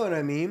imagine. You know what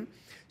I mean?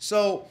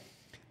 So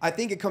I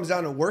think it comes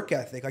down to work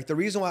ethic. Like the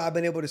reason why I've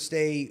been able to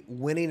stay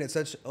winning at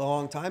such a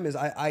long time is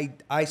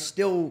I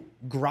still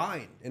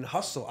grind and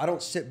hustle. I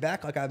don't sit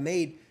back like I've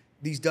made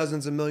these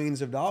dozens of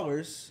millions of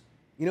dollars.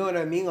 You know what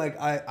I mean? Like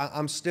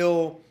I'm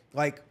still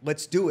like,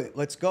 let's do it.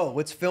 Let's go.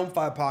 Let's film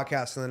 5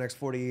 podcasts in the next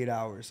 48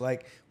 hours.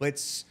 Like,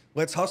 let's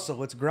hustle.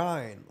 Let's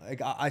grind. Like,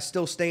 I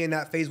still stay in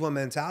that phase 1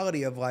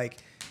 mentality of like,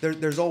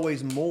 there's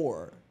always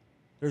more.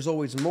 There's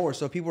always more.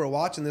 So if people are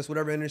watching this,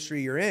 whatever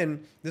industry you're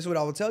in, this is what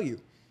I will tell you.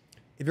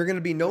 If you're going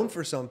to be known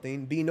for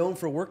something, be known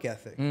for work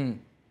ethic.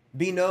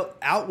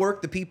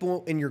 Outwork the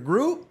people in your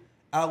group,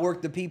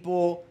 outwork the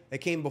people that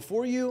came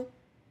before you,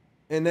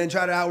 and then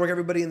try to outwork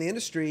everybody in the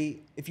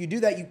industry. If you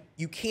do that,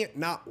 you can't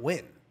not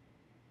win.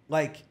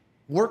 Like,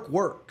 work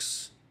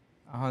works.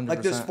 100%.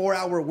 Like this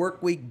 4-hour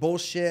work week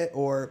bullshit,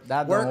 or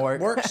that don't work.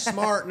 Work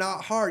smart,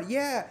 not hard.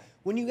 Yeah,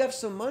 when you have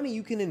some money,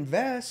 you can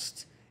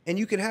invest and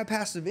you can have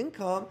passive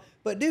income.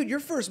 But dude, your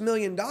first $1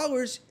 million,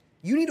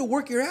 you need to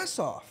work your ass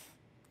off.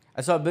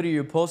 I saw a video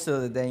you posted the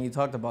other day and you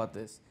talked about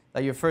this.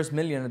 Like your first $1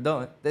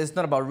 million, it's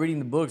not about reading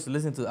the books,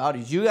 listening to the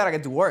audios. You gotta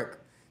get to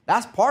work.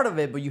 That's part of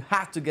it, but you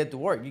have to get to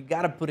work. You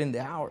gotta put in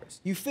the hours.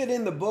 You fit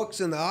in the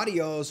books and the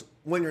audios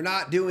when you're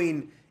not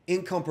doing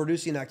income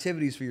producing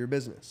activities for your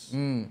business.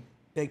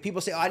 Like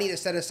people say, oh, I need to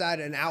set aside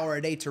an hour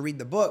a day to read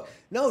the book.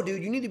 No,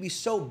 dude, you need to be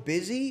so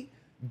busy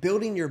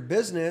building your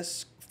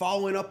business,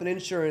 following up in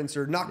insurance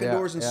or knocking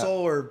doors in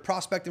soul or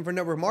prospecting for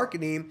network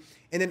marketing.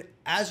 And then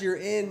as you're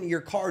in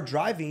your car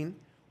driving,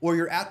 or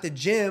you're at the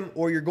gym,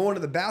 or you're going to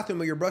the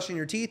bathroom, or you're brushing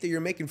your teeth, or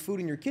you're making food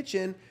in your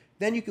kitchen,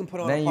 then you can put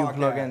on then a you podcast.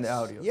 plug in the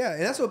audio. Yeah,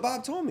 and that's what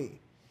Bob told me.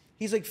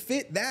 He's like,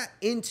 fit that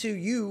into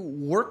you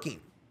working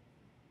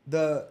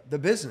the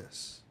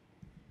business.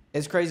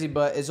 It's crazy,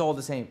 but it's all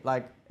the same.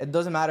 Like, it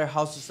doesn't matter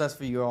how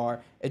successful you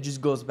are. It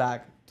just goes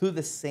back to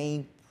the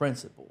same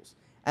principles.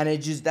 And it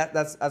just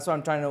that's what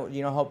I'm trying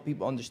to help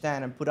people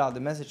understand and put out the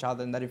message out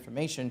there, and that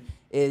information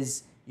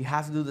is you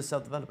have to do the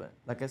self-development.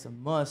 Like, it's a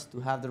must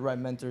to have the right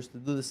mentors to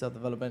do the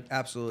self-development.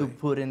 Absolutely. To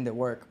put in the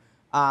work.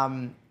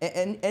 And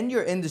in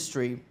your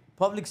industry,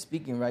 public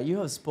speaking, right? You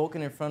have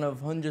spoken in front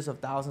of hundreds of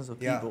thousands of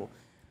people.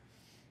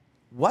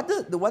 What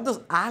does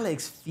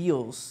Alex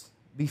feels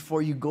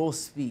before you go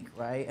speak,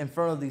 right, in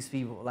front of these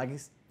people? Like,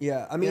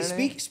 I mean,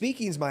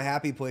 speaking is my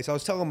happy place. I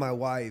was telling my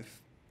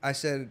wife, I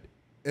said,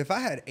 if I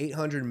had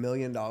 $800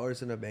 million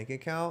in a bank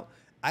account,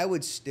 I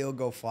would still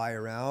go fly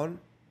around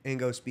and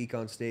go speak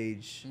on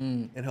stage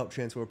and help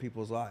transform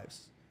people's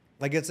lives.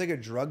 Like, it's like a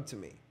drug to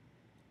me.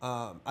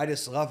 I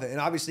just love it. And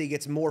obviously it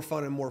gets more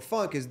fun and more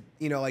fun because,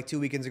 like 2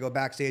 weekends ago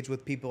backstage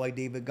with people like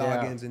David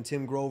Goggins and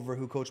Tim Grover,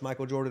 who coached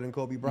Michael Jordan and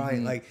Kobe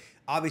Bryant. Like,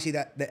 obviously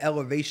that the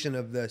elevation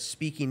of the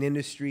speaking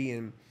industry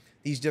and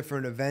these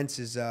different events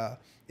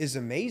is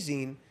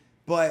amazing.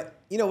 But,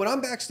 when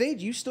I'm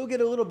backstage, you still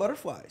get a little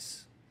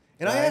butterflies.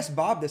 And I asked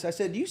Bob this. I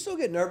said, do you still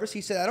get nervous?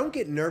 He said, I don't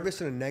get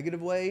nervous in a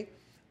negative way,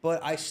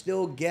 but I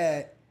still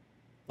get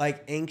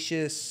like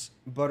anxious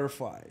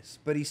butterflies.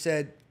 But he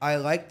said, I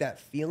like that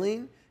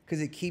feeling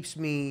because it keeps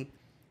me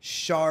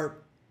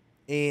sharp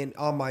and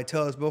on my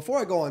toes. Before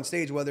I go on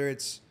stage, whether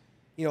it's,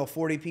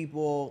 40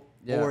 people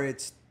or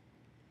it's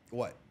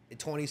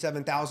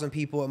 27,000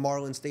 people at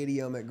Marlin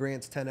Stadium at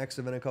Grant's 10X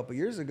event a couple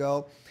years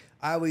ago,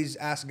 I always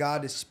ask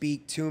God to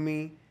speak to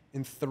me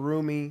and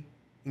through me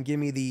and give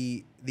me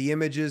the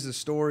images, the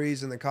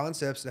stories, and the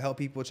concepts to help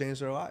people change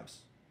their lives.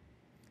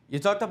 You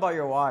talked about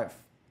your wife.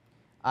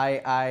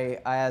 I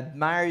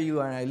admire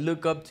you and I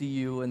look up to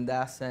you in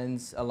that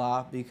sense a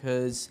lot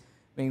because,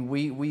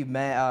 we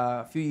met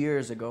a few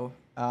years ago,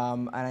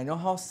 and I know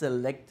how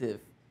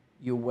selective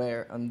you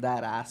were on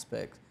that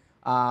aspect.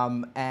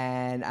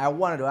 And I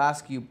wanted to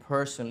ask you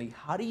personally,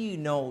 how do you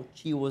know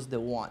she was the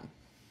one?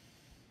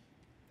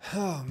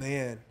 Oh,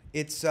 man.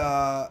 It's,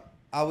 I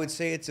would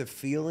say it's a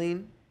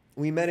feeling.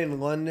 We met in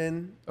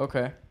London.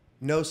 Okay.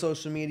 No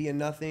social media,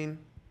 nothing.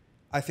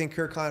 I think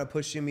her kind of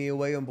pushing me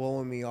away and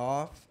blowing me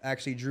off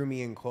actually drew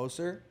me in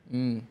closer.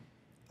 And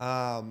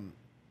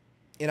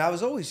I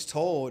was always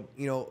told,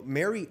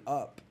 marry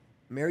up.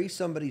 Marry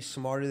somebody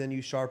smarter than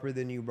you, sharper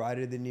than you,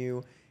 brighter than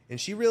you. And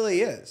she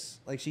really is.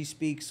 Like, she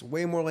speaks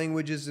way more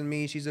languages than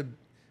me. She's a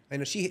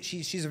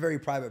very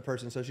private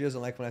person, so she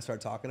doesn't like when I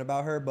start talking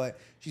about her. But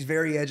she's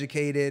very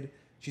educated.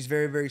 She's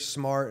very, very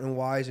smart and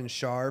wise and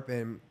sharp.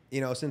 And,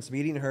 since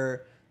meeting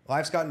her,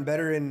 life's gotten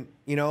better in,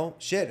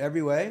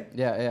 every way.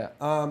 Yeah.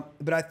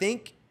 But I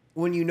think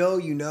when you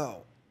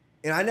know.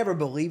 And I never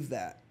believed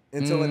that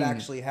until it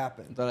actually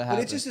happened. But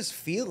it's just this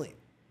feeling.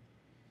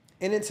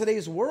 And in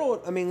today's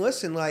world,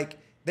 listen, like,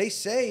 they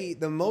say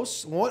the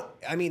most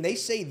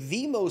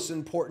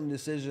important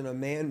decision a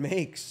man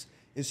makes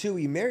is who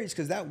he marries,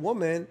 because that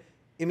woman,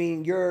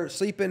 you're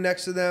sleeping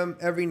next to them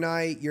every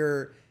night.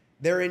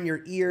 They're in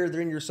your ear.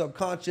 They're in your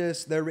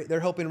subconscious.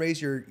 They're helping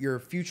raise your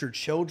future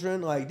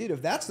children. Like, dude,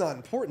 if that's not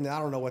important, then I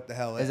don't know what the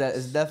hell is.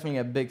 It's definitely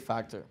a big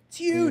factor. It's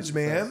huge,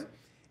 man.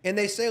 And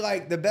they say,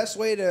 like, the best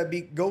way to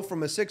go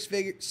from a 6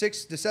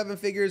 to 7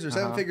 figures or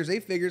 7 figures,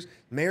 8 figures,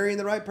 marrying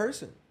the right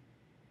person.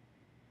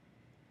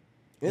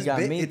 It's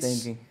got me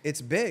thinking.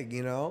 It's big,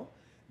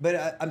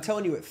 But I'm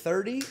telling you, at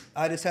 30,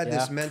 I just had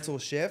this mental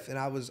shift, and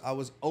I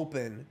was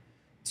open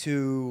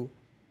to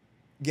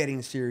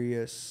getting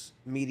serious,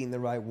 meeting the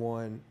right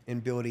one,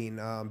 and building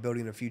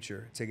a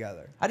future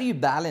together. How do you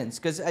balance?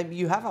 Because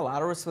you have a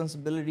lot of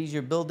responsibilities.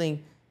 You're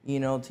building,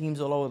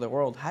 teams all over the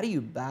world. How do you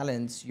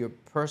balance your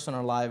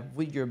personal life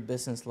with your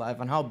business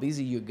life, and how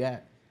busy you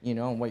get,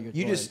 and what you're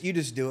doing? You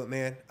just do it,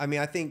 man.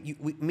 I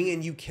think me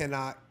and you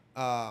cannot.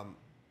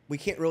 We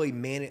can't really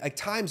manage. Like,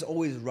 time's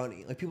always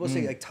running. Like, people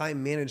say, like,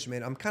 time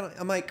management.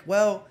 I'm like,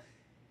 well,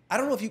 I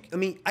don't know if you.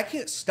 I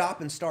can't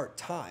stop and start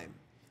time.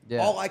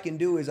 Yeah. All I can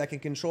do is I can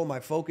control my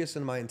focus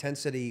and my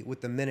intensity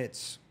with the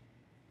minutes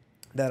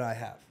that I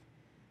have,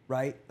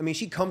 right?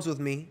 She comes with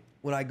me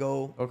when I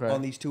go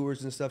on these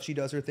tours and stuff. She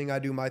does her thing, I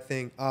do my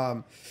thing.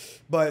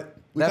 But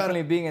we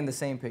definitely being in the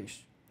same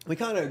page. We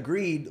kind of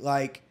agreed,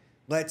 like,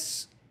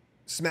 let's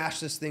smash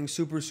this thing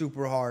super,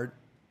 super hard.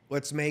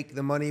 Let's make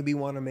the money we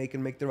want to make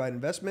and make the right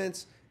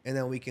investments, and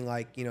then we can,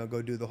 like,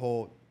 go do the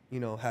whole,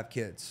 have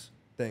kids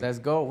thing. Let's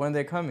go. When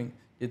they're coming?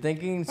 You're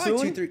thinking soon?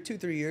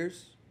 2-3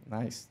 years.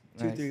 Nice.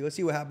 2-3. Let's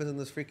see what happens in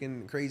this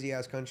freaking crazy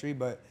ass country,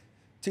 but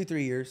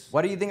 2-3 years.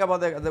 What do you think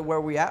about the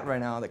where we at right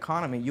now, the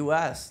economy,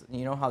 U.S.,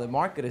 how the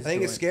market is I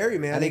think doing? It's scary,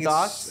 man. Any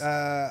thoughts?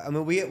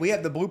 We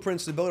have the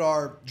blueprints to build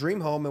our dream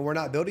home, and we're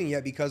not building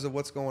yet because of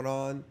what's going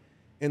on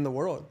in the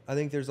world. I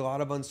think there's a lot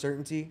of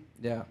uncertainty.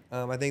 Yeah.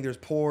 I think there's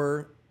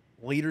poor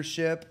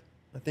leadership.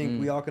 I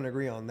think we all can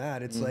agree on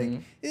that. It's like,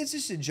 it's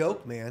just a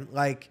joke, man.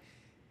 Like,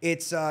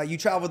 it's you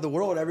travel the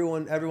world.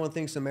 Everyone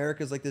thinks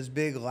America's like this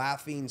big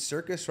laughing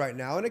circus right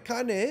now, and it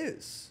kind of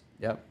is.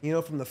 Yep. You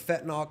know, from the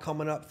fentanyl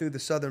coming up through the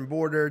southern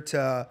border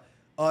to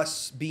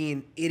us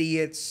being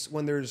idiots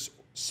when there's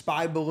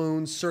spy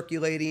balloons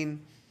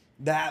circulating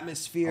the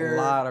atmosphere.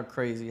 A lot of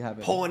crazy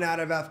happening. Pulling out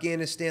of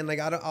Afghanistan. Like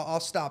I'll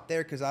stop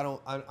there because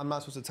I'm not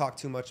supposed to talk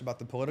too much about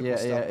the political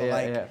stuff.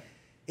 But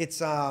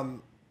it's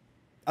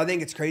I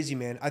think it's crazy,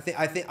 man. I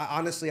think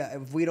honestly,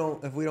 if we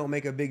don't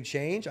make a big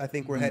change, I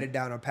think we're headed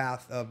down a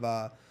path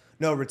of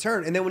no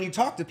return. And then when you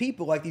talk to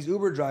people like these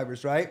Uber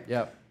drivers, right?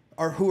 Yep.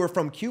 Or who are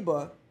from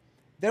Cuba,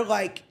 they're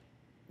like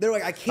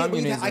I can't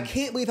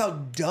believe how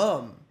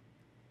dumb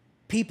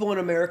people in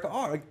America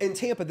are. Like in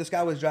Tampa, this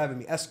guy was driving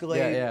me,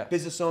 Escalade,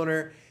 business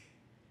owner.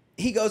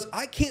 He goes,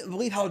 I can't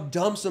believe how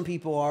dumb some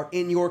people are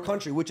in your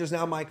country, which is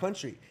now my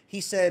country. He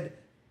said,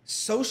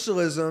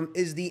 socialism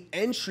is the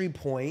entry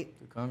point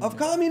of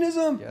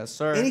communism. Yes,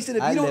 sir. And he said,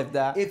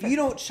 if you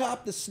don't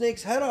chop the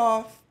snake's head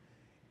off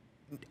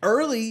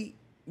early,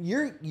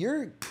 you're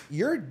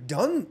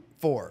done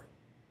for.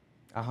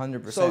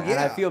 100%. So, yeah. And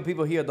I feel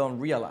people here don't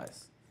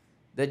realize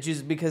that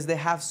just because they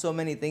have so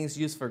many things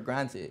used for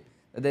granted,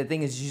 that they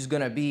think it's just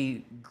gonna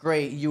be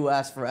great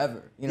U.S.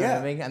 forever. You know what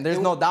I mean? And there's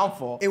no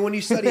downfall. And when you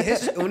study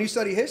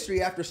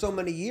history, after so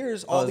many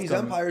years, all these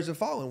empires have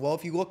fallen. Well,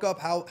 if you look up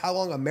how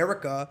long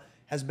America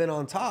has been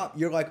on top,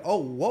 you're like,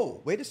 oh, whoa,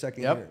 wait a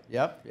second here.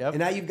 Yep. And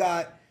now you've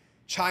got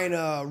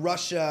China,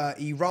 Russia,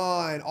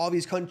 Iran, all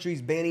these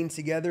countries banding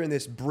together in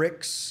this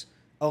BRICS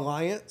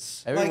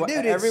alliance.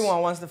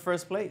 Everyone wants the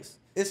first place.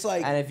 It's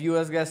like, and if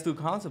U.S. gets too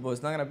comfortable,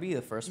 it's not gonna be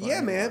the first one. Yeah,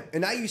 man.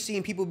 And now you're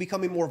seeing people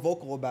becoming more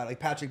vocal about it, like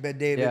Patrick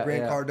Bet-David,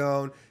 Grant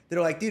Cardone. They're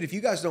like, dude, if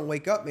you guys don't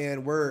wake up,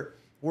 man,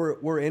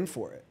 we're in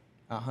for it.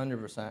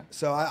 100%.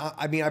 So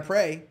I mean, I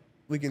pray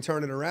we can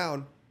turn it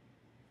around.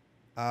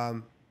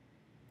 I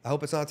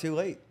hope it's not too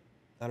late.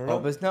 I don't know.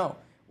 Hope it's no.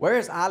 Where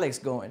is Alex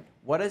going?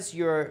 What is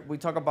we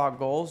talk about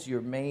goals.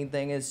 Your main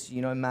thing is,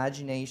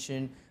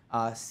 imagination,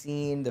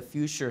 seeing the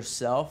future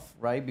self,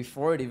 right?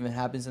 Before it even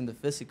happens in the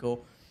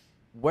physical.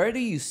 Where do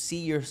you see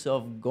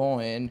yourself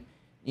going,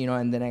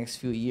 in the next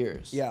few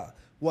years? Yeah.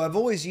 Well, I've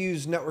always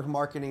used network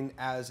marketing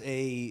as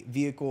a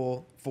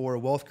vehicle for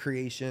wealth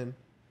creation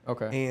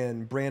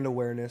and brand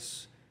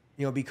awareness,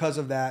 because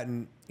of that.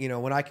 And,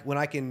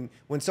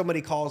 when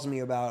somebody calls me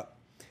about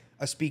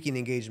a speaking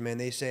engagement,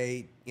 they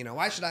say,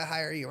 why should I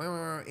hire you?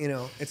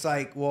 It's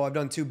like, well, I've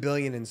done 2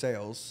 billion in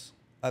sales.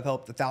 I've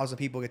helped 1,000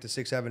 people get to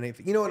 6, 7, 8.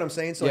 You know what I'm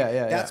saying? So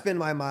that's been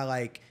my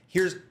like,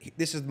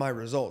 this is my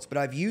results. But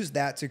I've used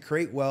that to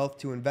create wealth,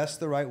 to invest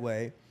the right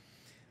way.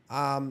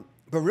 But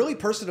really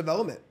personal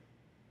development.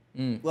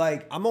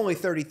 Like, I'm only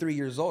 33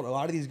 years old. A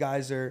lot of these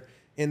guys are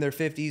in their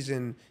 50s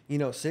and,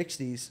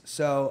 60s.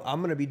 So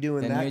I'm going to be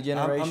doing that.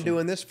 I'm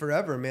doing this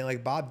forever, man.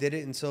 Like Bob did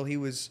it until he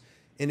was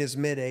in his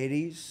mid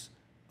 80s.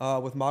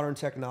 With modern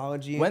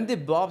technology. When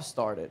did Bob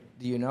start it?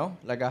 Do you know?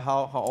 Like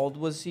how old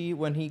was he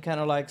when he kind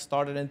of like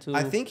started into?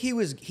 I think he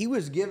was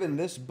given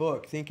this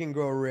book, Think and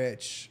Grow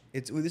Rich.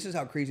 This is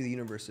how crazy the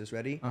universe is.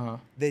 Ready?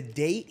 The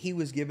date he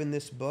was given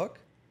this book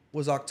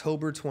was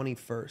October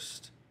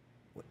 21st,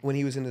 when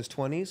he was in his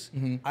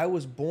 20s. I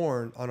was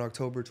born on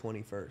October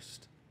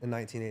 21st in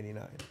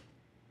 1989,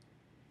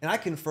 and I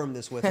confirmed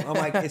this with him. I'm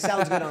like, it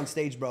sounds good on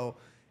stage, bro.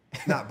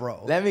 Not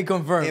bro. Let me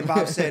confirm. And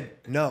Bob said,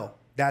 no,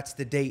 that's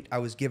the date I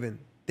was given.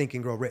 Think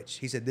and Grow Rich.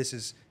 He said, this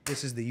is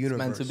the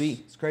universe. It's meant to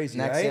be. It's crazy,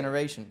 Next right?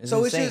 generation. It's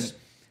so insane. It's just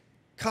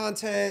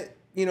content,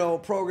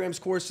 programs,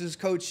 courses,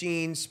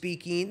 coaching,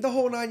 speaking, the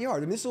whole 9 yards.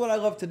 I mean, this is what I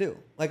love to do.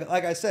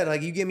 Like I said,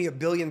 like you give me $1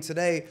 billion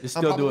today,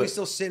 I'm probably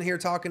still sitting here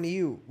talking to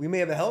you. We may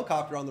have a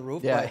helicopter on the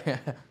roof, but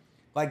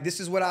like this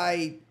is what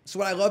I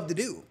love to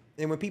do.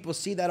 And when people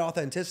see that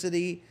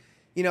authenticity,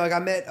 like I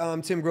met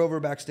Tim Grover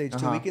backstage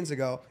 2 weekends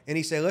ago, and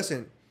he said,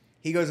 listen,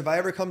 he goes, if I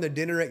ever come to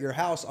dinner at your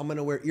house, I'm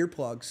gonna wear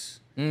earplugs.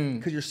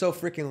 Because you're so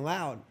freaking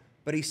loud.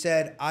 But he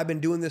said, I've been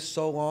doing this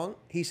so long.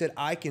 He said,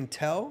 I can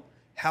tell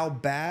how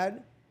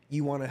bad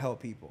you want to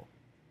help people.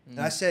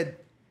 And I said,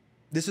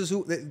 this is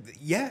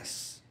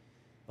yes.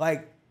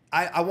 Like,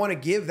 I want to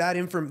give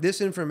this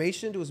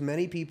information to as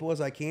many people as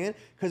I can,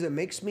 because it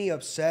makes me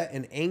upset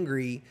and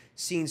angry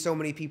seeing so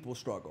many people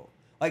struggle.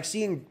 Like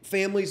seeing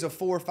families of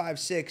 4, 5,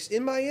 6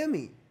 in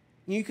Miami.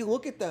 You can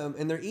look at them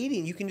and they're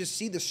eating. You can just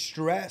see the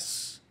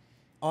stress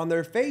on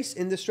their face.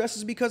 And the stress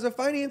is because of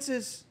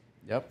finances.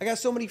 Yep. I got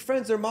so many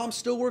friends, their mom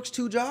still works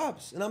 2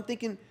 jobs. And I'm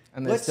thinking,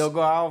 and they still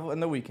go out on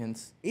the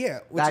weekends. Yeah,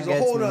 which is a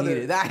whole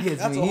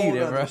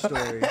other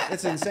story.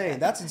 It's insane.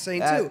 That's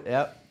insane too.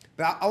 Yep.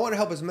 But I want to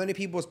help as many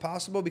people as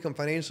possible become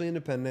financially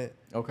independent,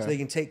 so they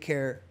can take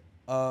care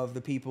of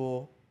the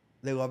people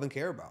they love and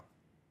care about.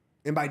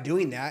 And by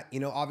doing that,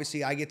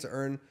 obviously I get to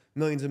earn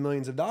millions and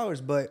millions of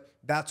dollars, but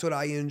that's what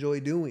I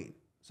enjoy doing.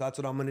 So that's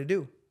what I'm going to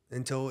do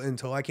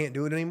until I can't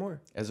do it anymore.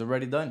 It's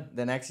already done.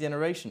 The next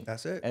generation.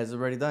 That's it. It's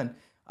already done.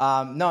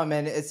 No,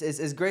 man,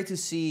 it's great to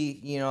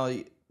see,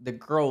 the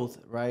growth,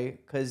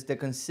 right? Because the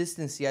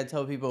consistency, I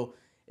tell people,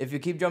 if you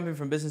keep jumping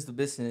from business to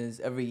business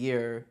every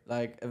year,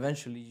 like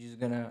eventually you're just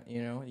gonna,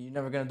 you're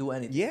never gonna do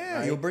anything. Yeah,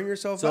 right? you'll burn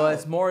yourself out. So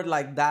it's more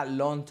like that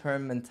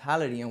long-term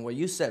mentality. And what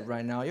you said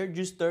right now, you're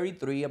just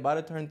 33, about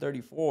to turn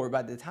 34.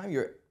 By the time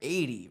you're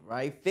 80,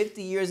 right?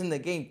 50 years in the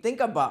game. Think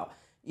about,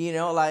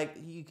 like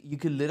you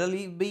could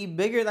literally be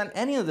bigger than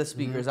any of the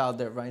speakers out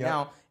there right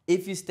now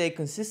if you stay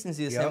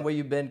consistency the same way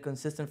you've been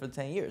consistent for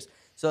 10 years.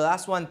 So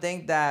that's one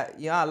thing that,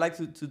 I like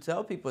to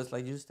tell people. It's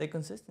like, you just stay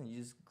consistent.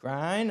 You just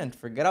grind and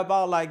forget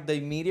about like the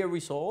immediate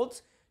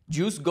results.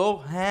 Just go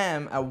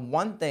ham at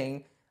one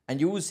thing and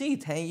you will see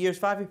 10 years,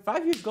 5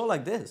 years go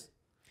like this.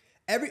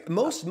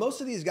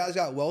 Most of these guys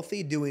got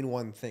wealthy doing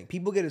one thing.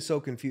 People get it so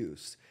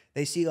confused.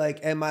 They see like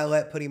Ed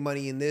Milet putting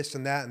money in this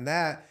and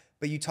that,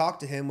 but you talk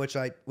to him, which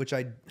I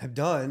have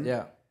done.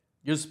 Yeah.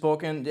 You've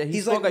spoken.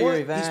 He spoke spoke at your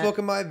event. He spoke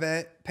at my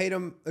event, paid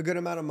him a good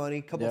amount of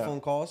money, couple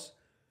phone calls.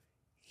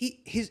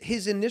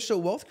 His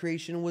initial wealth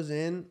creation was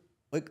in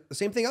like the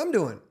same thing I'm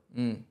doing.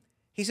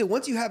 He said,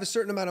 once you have a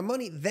certain amount of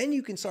money, then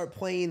you can start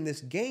playing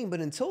this game. But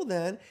until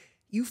then,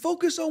 you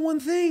focus on one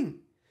thing.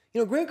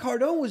 Grant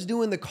Cardone was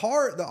doing the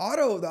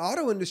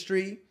auto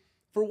industry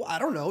for, I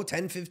don't know,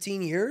 10,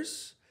 15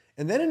 years.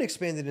 And then it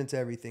expanded into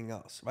everything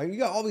else, right? You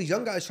got all these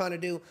young guys trying to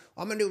do,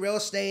 I'm going to do real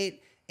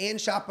estate and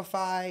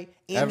Shopify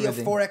and be a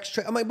Forex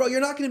trader. I'm like, bro,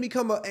 you're not going to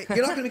become an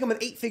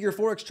 8-figure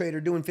Forex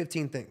trader doing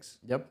 15 things.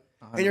 Yep.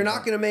 100%. And you're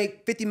not going to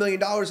make $50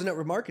 million in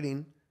network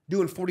marketing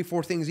doing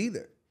 44 things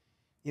either.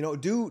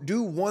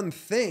 Do one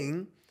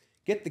thing,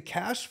 get the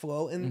cash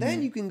flow, and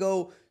then you can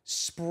go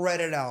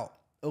spread it out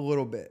a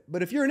little bit.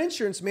 But if you're an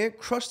insurance man,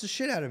 crush the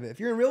shit out of it. If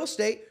you're in real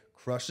estate,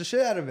 crush the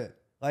shit out of it.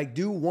 Like,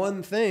 do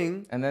one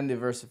thing. And then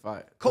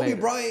diversify. Kobe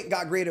Bryant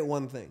got great at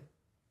one thing.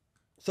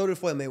 So did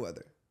Floyd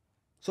Mayweather.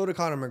 So did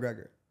Conor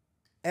McGregor.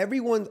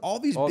 Everyone, all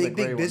these big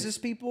business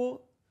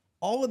people,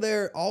 all of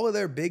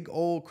their big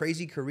old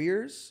crazy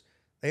careers,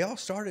 they all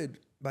started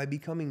by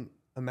becoming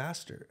a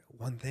master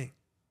at one thing.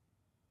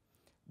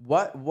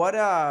 What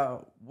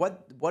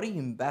do you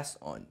invest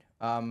on?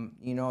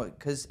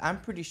 Because I'm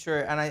pretty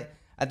sure, and I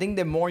think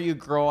the more you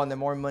grow and the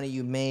more money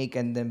you make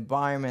and the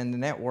environment and the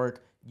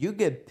network, you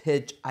get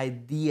pitched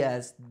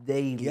ideas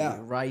daily,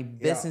 right?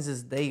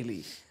 Businesses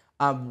daily.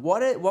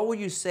 What would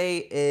you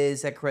say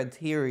is a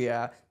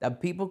criteria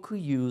that people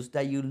could use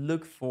that you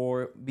look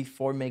for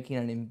before making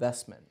an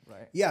investment,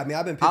 right? Yeah, I mean,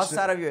 I've been pitched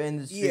outside of your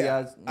industry.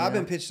 Yeah, I've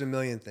been pitched a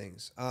million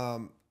things.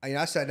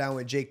 I sat down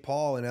with Jake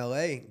Paul in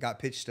LA, got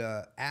pitched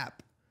an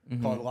app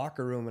called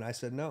Locker Room, and I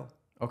said no.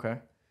 Okay.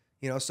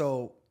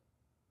 So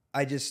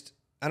I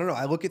don't know.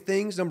 I look at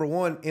things. Number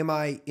one, am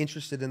I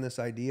interested in this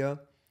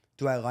idea?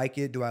 Do I like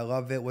it? Do I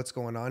love it? What's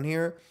going on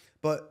here?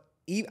 But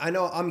I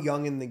know I'm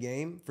young in the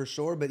game for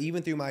sure, but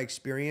even through my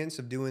experience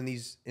of doing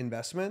these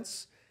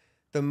investments,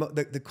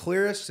 the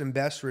clearest and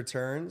best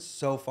returns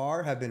so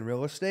far have been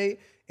real estate,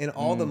 and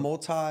all the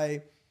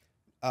multi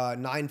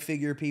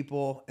 9-figure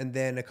people and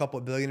then a couple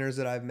of billionaires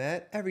that I've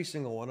met, every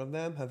single one of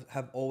them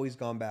have always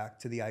gone back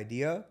to the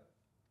idea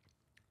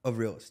of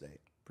real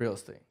estate. Real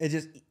estate. It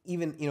just,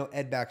 even,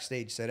 Ed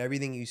backstage said,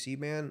 everything you see,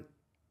 man,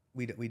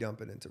 we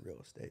dump it into real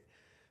estate.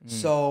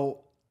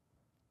 So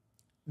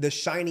the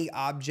shiny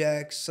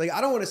objects, like, I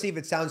don't want to see if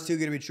it sounds too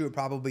good to be true. It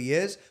probably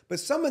is. But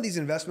some of these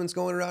investments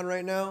going around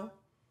right now,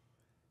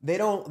 they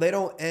don't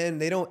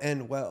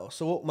end well.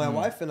 So what my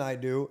wife and I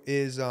do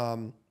is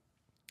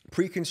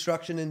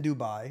pre-construction in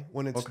Dubai.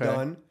 When it's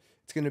done,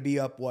 it's going to be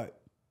up,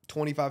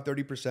 25,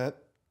 30%.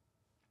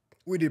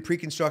 We did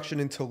pre-construction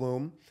in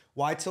Tulum.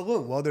 Why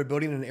Tulum? Well, they're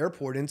building an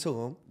airport in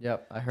Tulum.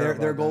 Yep, I heard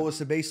Their goal is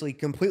to basically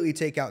completely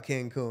take out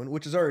Cancun,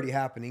 which is already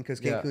happening because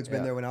Cancun's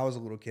been there when I was a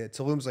little kid.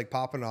 Tulum's like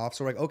popping off.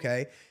 So we're like,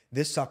 okay,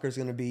 this sucker's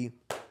going to be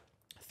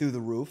through the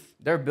roof.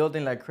 They're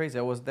building like crazy.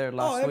 I was there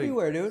last week.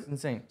 Everywhere, dude. It's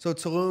insane. So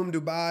Tulum,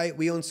 Dubai.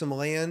 We own some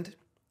land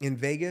in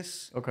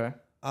Vegas. Okay.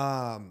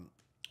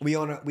 We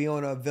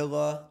own a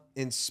villa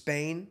in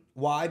Spain.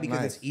 Why?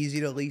 Because it's easy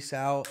to lease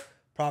out.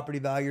 Property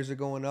values are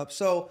going up.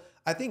 So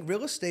I think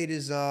real estate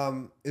is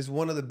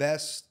one of the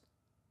best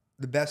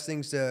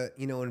things to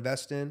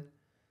invest in.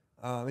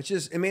 It's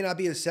just, it may not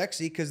be as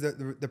sexy because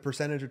the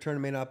percentage return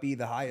may not be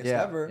the highest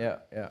ever.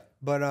 Yeah.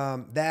 But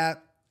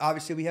that,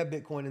 obviously we have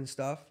Bitcoin and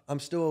stuff. I'm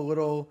still a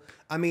little.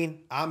 I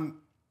mean, I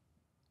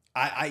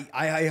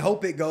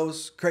hope it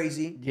goes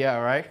crazy. Yeah,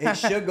 right. It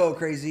should go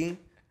crazy,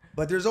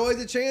 but there's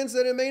always a chance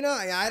that it may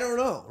not. I don't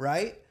know,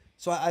 right?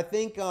 So I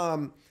think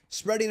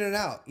spreading it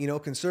out,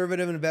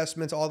 conservative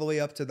investments all the way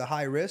up to the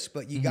high risk,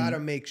 but you got to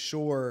make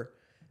sure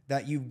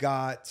that you've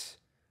got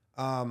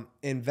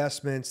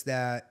investments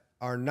that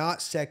are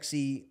not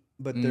sexy,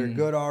 but they're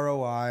good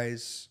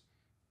ROIs,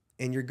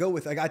 and you're good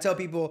with. Like I tell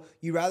people,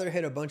 you rather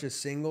hit a bunch of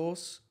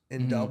singles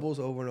and doubles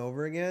over and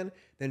over again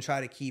than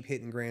try to keep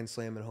hitting grand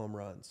slam and home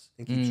runs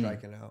and keep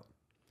striking out.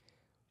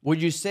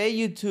 Would you say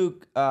you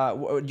took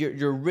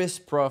your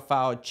risk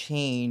profile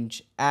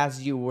change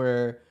as you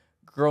were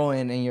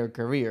growing in your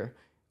career,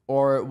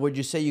 or would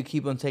you say you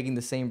keep on taking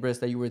the same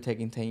risk that you were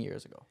taking 10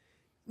 years ago?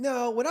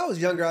 No, when I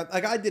was younger,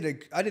 I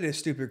did a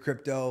stupid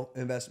crypto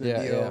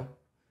investment deal.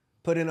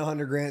 put in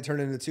 100 grand,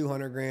 turned into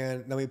 200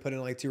 grand. Then we put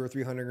in like 200 or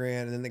 300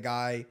 grand. And then the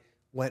guy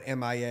went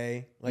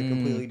MIA, like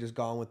completely just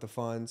gone with the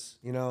funds,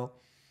 you know?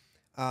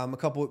 A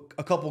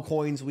couple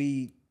coins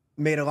we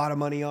made a lot of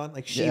money on,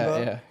 like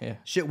Shiba. Yeah.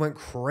 Shit went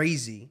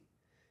crazy.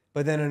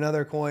 But then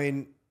another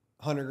coin,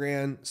 100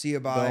 grand, see you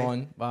bye.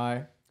 Gone,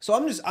 bye. So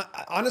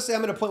honestly,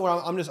 I'm at a point where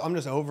I'm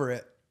just over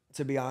it,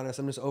 to be honest.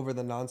 I'm just over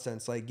the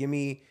nonsense. Like, give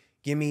me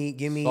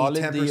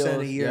 10%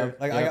 a year.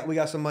 We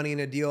got some money in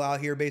a deal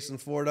out here based in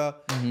Florida,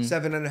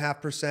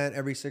 7.5%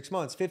 every 6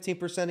 months,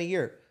 15% a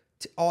year,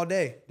 all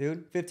day,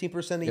 dude.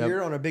 15% a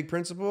year on a big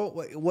principal.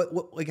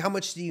 What like how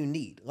much do you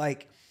need?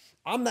 Like,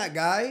 I'm that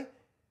guy.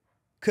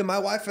 Could my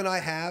wife and I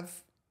have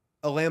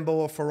a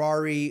Lambo, a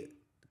Ferrari,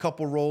 a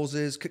couple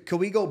Rollses? Could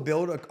we go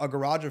build a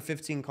garage of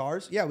 15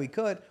 cars? Yeah, we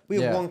could.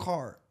 We have one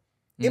car.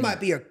 It might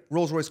be a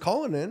Rolls Royce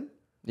Cullinan.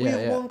 We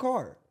have one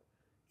car.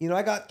 You know,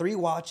 I got 3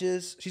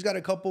 watches. She's got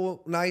a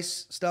couple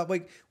nice stuff.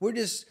 Like, we're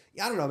just,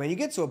 I don't know, man. You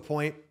get to a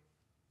point,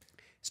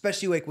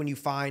 especially like when you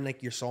find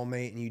like your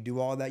soulmate and you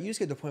do all that, you just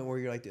get to the point where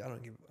you're like, dude,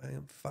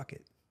 fuck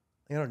it.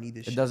 I don't need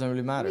this shit. It doesn't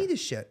really I matter. don't need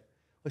this shit.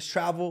 Let's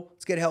travel.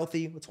 Let's get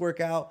healthy. Let's work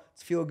out.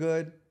 Let's feel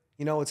good.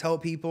 You know, let's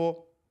help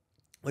people.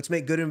 Let's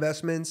make good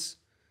investments.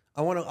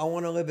 I want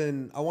to live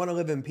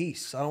in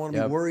peace. I don't want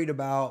to be worried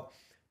about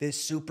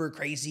this super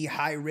crazy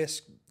high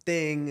risk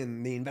thing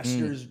and the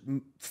investors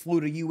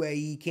flew to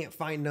UAE, can't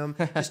find them.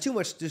 There's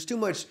too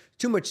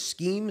much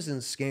schemes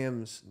and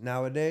scams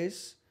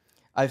nowadays.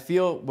 I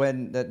feel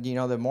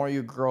the more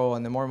you grow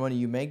and the more money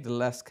you make, the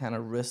less kind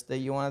of risk that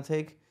you want to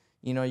take.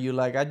 You know, you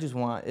like, I just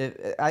want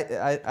it.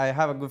 I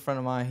have a good friend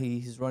of mine.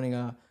 He's running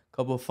a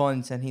couple of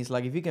funds, and he's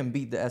like, if you can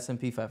beat the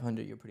S&P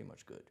 500, you're pretty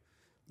much good.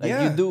 Like,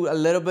 you do a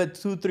little bit,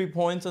 2-3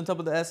 points on top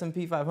of the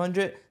S&P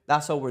 500,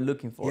 that's what we're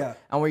looking for. Yeah.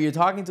 And when you're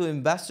talking to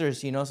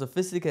investors, you know,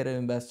 sophisticated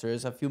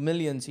investors, a few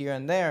millions here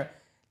and there,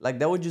 like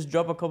they would just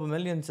drop a couple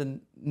millions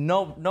and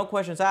no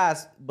questions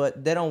asked,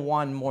 but they don't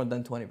want more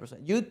than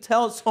 20%. You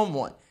tell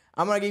someone,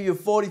 I'm going to give you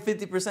 40,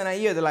 50% a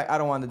year, they're like, I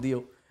don't want the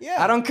deal.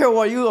 Yeah. I don't care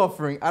what you're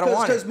offering. I don't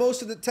want it. Because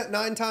most of the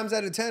 9 times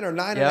out of 10 or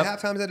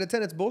 9.5 times out of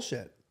 10, it's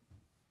bullshit.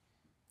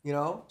 You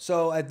know?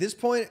 So at this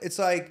point, it's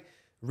like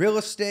real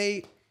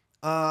estate,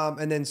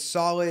 and then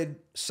solid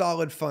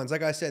funds.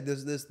 Like I said,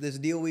 this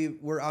deal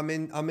I'm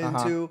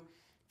into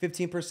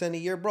 15% a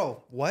year,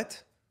 bro.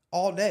 What?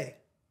 All day.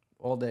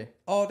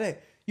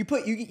 You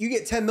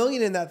get 10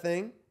 million in that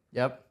thing.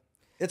 Yep.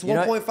 It's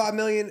 1.5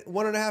 million,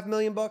 1.5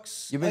 million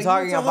bucks. You've been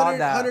talking about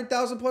that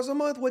 100,000 plus a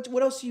month.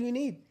 What else do you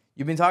need?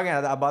 You've been talking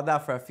about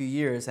that for a few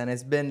years, and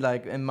it's been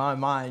like in my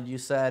mind. You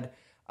said,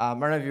 I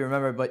don't know if you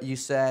remember, but you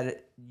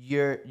said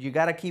you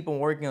gotta keep on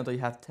working until you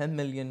have 10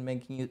 million,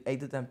 making you 8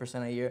 to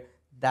 10% a year.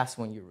 That's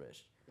when you're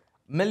rich.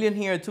 Million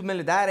here, 2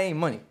 million, that ain't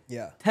money.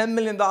 Yeah. $10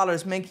 million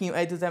making you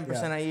 8 to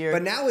 10% a year.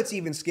 But now it's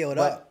even scaled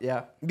up.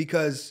 Yeah.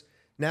 Because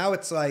now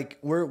it's like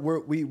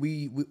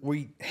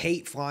we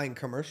hate flying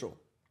commercial.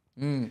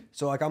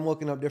 So like I'm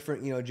looking up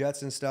different, you know,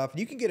 jets and stuff.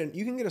 You can get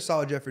a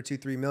solid jet for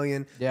 2-3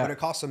 million, but it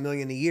costs $1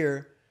 million a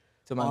year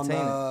to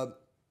maintain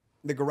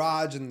the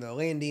garage and the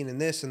landing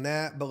and this and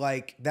that. But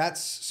like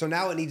so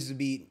now it needs to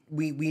be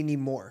we need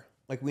more.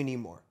 Like we need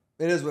more.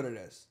 It is what it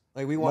is.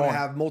 Like we want to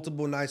have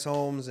multiple nice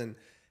homes and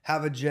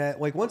have a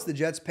jet. Like once the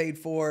jet's paid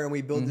for and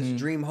we build this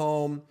dream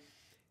home,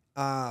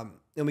 and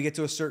we get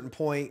to a certain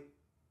point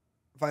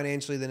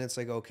financially, then it's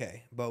like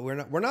okay. But we're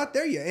not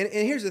there yet.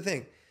 And here's the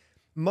thing.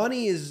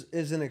 Money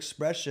is an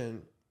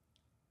expression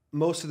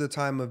most of the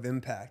time of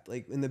impact.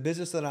 Like in the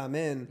business that I'm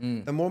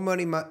in, the more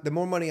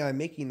money I'm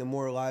making, the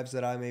more lives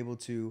that I'm able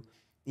to,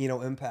 you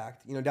know,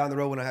 impact. You know, down the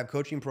road when I have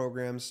coaching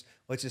programs,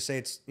 let's just say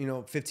it's, you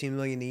know, 15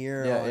 million a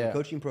year on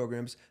coaching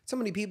programs. So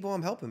many people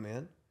I'm helping,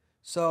 man.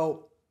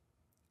 So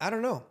I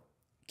don't know.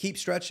 Keep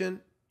stretching.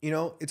 You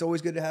know, it's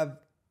always good to have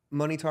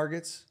money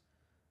targets.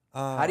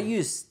 How do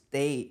you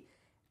stay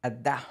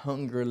at that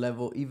hunger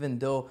level, even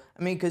though,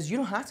 I mean, because you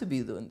don't have to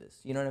be doing this.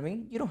 You know what I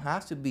mean? You don't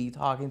have to be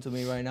talking to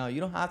me right now. You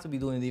don't have to be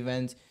doing the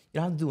events. You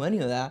don't have to do any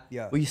of that.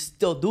 Yeah. But you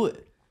still do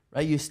it,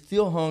 right? You're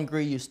still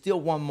hungry. You still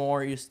want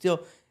more.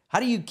 How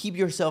do you keep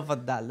yourself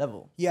at that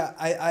level? Yeah,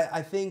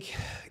 I think,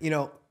 you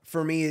know,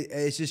 for me,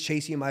 it's just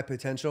chasing my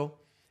potential.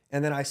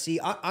 And then I see,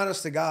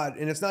 honest to God,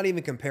 and it's not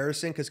even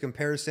comparison, because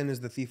comparison is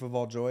the thief of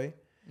all joy.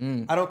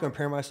 I don't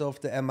compare myself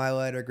to Ed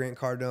Milet or Grant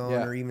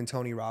Cardone or even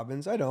Tony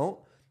Robbins. I don't.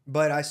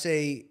 But I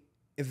say,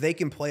 if they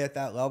can play at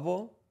that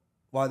level,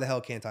 why the hell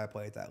can't I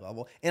play at that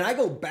level? And I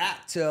go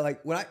back to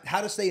like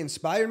how to stay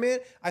inspired, man.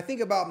 I think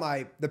about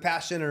the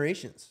past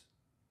generations.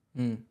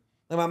 Like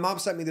my mom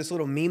sent me this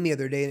little meme the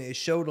other day, and it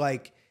showed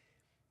like,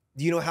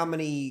 do you know how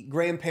many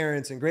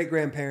grandparents and great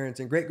grandparents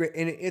and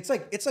and it's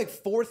like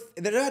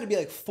there had to be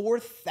like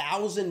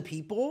 4,000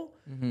 people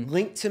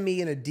linked to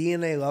me in a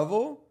DNA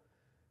level.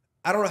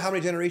 I don't know how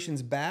many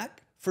generations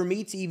back for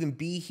me to even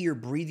be here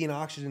breathing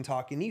oxygen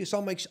talking to you.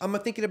 So I'm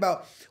thinking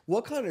about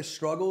what kind of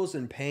struggles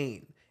and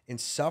pain and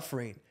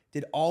suffering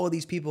did all of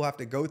these people have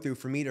to go through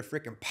for me to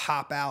freaking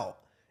pop out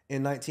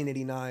in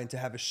 1989 to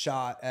have a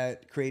shot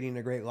at creating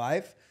a great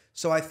life.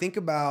 So I think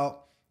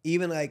about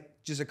even like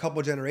just a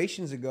couple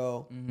generations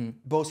ago,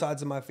 both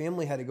sides of my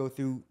family had to go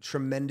through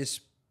tremendous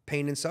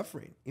pain and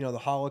suffering. You know, the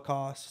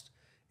Holocaust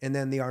and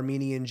then the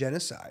Armenian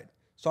genocide.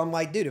 So I'm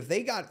like, dude, if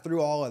they got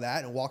through all of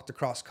that and walked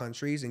across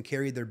countries and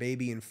carried their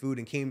baby and food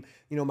and came,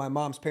 you know, my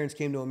mom's parents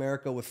came to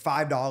America with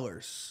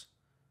 $5.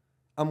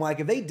 I'm like,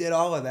 if they did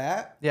all of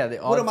that,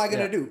 what am I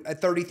gonna do at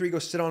 33? Go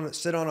sit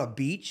on a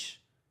beach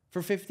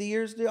for 50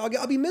 years? Dude,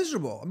 I'll be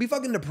miserable. I'll be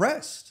fucking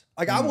depressed.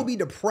 Like I will be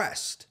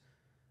depressed,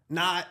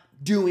 not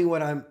doing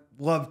what I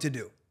love to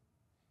do.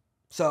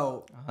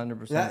 So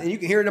 100%. And you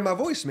can hear it in my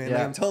voice, man.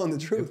 Like I'm telling the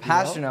truth. You're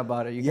passionate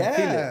about it. You can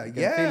feel it. You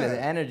can feel it.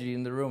 The energy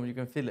in the room. You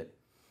can feel it.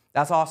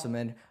 That's awesome,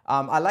 man.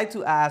 I like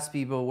to ask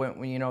people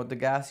when you know the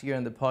guys here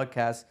in the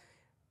podcast,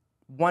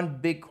 one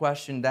big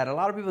question that a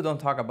lot of people don't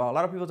talk about. A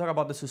lot of people talk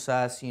about the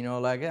success, you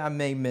know, like I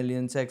made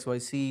millions,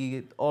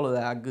 XYZ, all of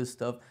that good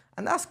stuff.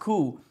 And that's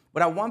cool.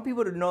 But I want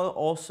people to know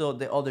also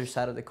the other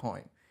side of the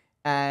coin.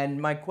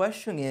 And my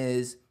question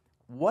is,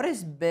 what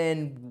has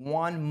been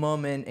one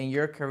moment in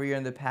your career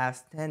in the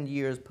past 10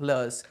 years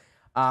plus,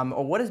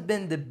 or what has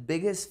been the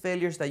biggest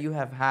failures that you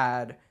have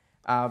had?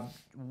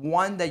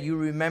 One that you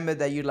remember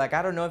that you're like,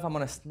 I don't know if I'm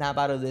going to snap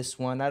out of this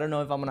one. I don't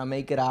know if I'm going to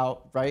make it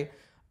out, right?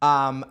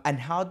 And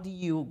how do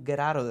you get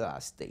out of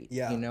that state?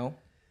 You know?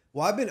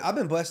 Well, I've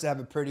been blessed to have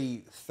a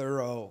pretty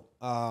thorough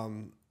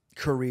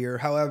career.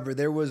 However,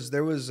 there was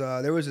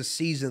a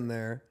season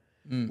there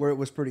where it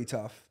was pretty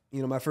tough.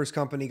 You know, my first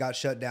company got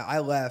shut down. I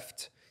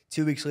left.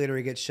 2 weeks later,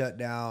 it gets shut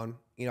down.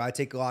 You know, I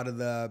take a lot of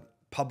the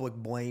public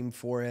blame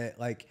for it.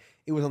 Like,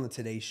 it was on the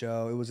Today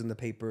Show. It was in the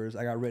papers.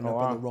 I got written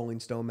up in the Rolling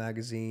Stone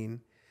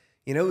magazine.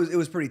 You know, it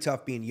was pretty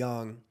tough being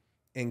young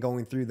and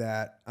going through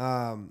that.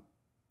 And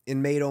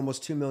made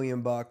almost $2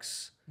 million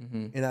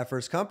in that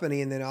first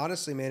company. And then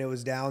honestly, man, it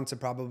was down to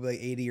probably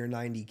 80 or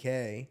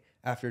 90K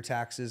after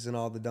taxes and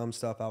all the dumb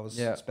stuff I was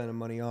spending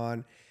money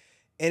on.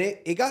 And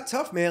it got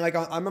tough, man. Like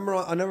I remember,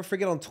 I'll never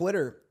forget on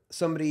Twitter,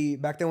 somebody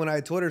back then when I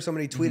had Twitter,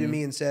 somebody tweeted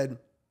me and said,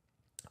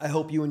 I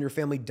hope you and your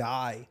family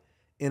die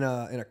in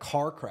a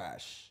car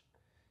crash.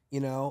 You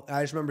know, and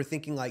I just remember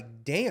thinking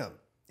like, damn,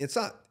 it's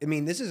not, I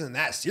mean, this isn't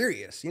that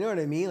serious. You know what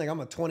I mean? Like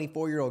I'm a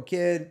 24-year-old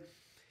kid.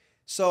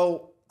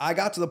 So I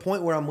got to the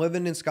point where I'm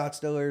living in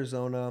Scottsdale,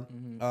 Arizona.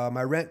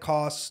 My rent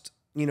cost,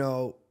 you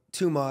know,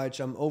 too much.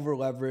 I'm over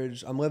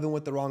leveraged. I'm living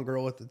with the wrong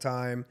girl at the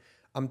time.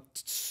 I'm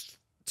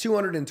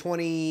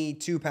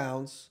 222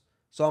 pounds.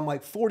 So I'm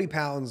like 40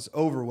 pounds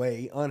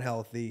overweight,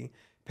 unhealthy,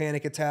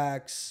 panic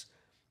attacks,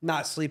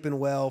 not sleeping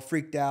well,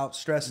 freaked out,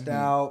 stressed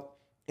out.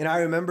 And I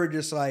remember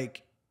just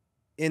like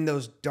in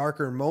those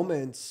darker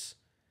moments,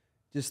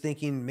 just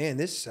thinking, man,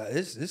 this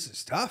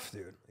is tough,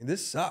 dude.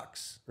 This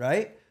sucks,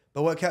 right?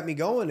 But what kept me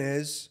going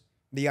is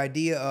the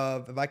idea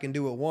of if I can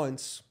do it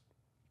once,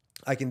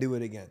 I can do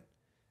it again.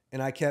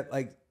 And I kept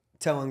like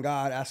telling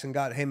God, asking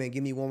God, hey man,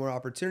 give me one more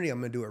opportunity. I'm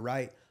going to do it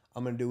right.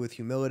 I'm going to do it with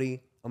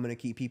humility. I'm going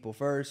to keep people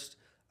first.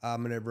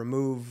 I'm going to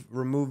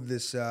remove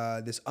this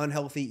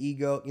unhealthy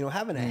ego. You know,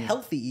 having a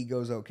healthy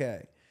ego is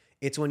okay.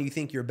 It's when you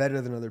think you're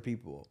better than other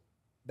people.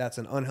 That's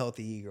an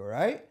unhealthy ego,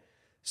 right?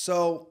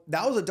 So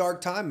that was a dark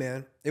time,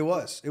 man. It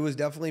was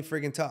definitely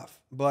freaking tough.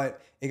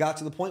 But it got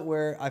to the point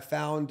where I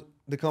found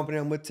the company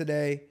I'm with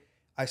today.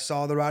 I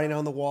saw the writing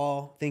on the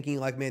wall thinking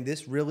like, man,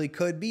 this really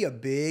could be a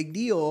big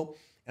deal.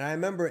 And I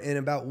remember in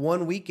about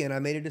one weekend, I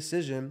made a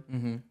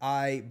decision.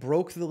 I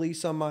broke the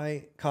lease on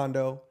my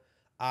condo.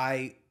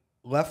 I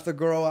left the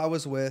girl I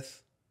was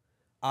with.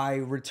 I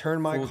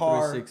returned my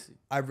car.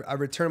 I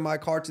returned my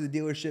car to the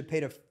dealership,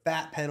 paid a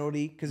fat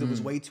penalty because it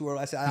was way too early.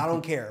 I said, I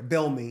don't care,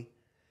 bill me.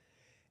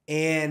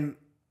 And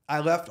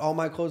I left all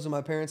my clothes in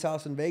my parents'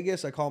 house in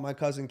Vegas. I called my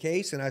cousin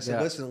Case and I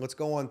said, listen, let's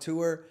go on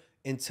tour.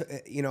 And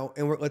you know,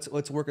 and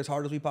let's work as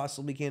hard as we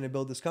possibly can to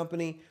build this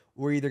company.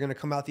 We're either gonna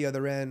come out the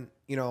other end,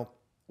 you know,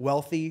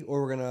 wealthy,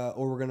 or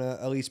we're gonna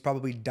at least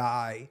probably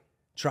die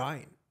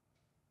trying.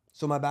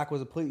 So my back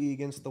was completely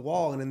against the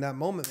wall, and in that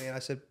moment, man, I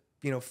said,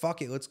 you know,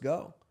 fuck it, let's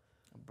go.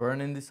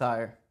 Burning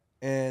desire.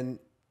 And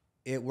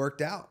it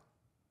worked out.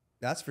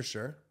 That's for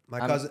sure. My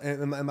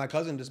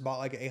cousin just bought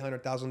like an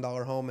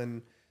 $800,000 home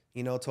in,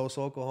 you know, Tulsa,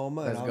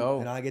 Oklahoma.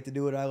 And I get to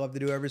do what I love to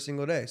do every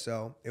single day.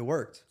 So it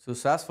worked.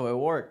 Successful. It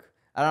worked.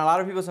 And a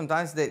lot of people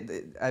sometimes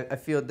I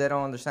feel they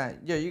don't understand.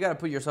 Yeah, you got to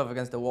put yourself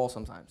against the wall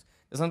sometimes.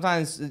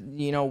 Sometimes,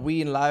 you know,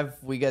 we in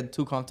life, we get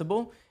too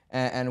comfortable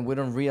and we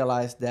don't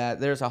realize that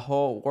there's a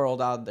whole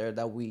world out there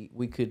that we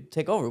could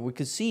take over. We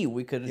could see,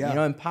 we could, you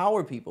know,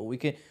 empower people. We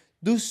could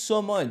do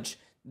so much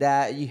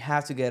that you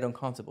have to get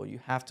uncomfortable. You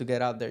have to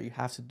get out there. You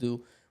have to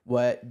do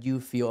what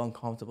you feel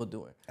uncomfortable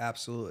doing.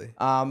 Absolutely.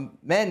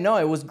 Man, no,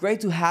 it was great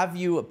to have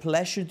you. A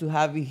pleasure to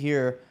have you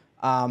here.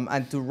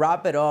 And to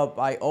wrap it up,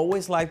 I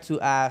always like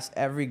to ask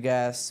every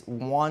guest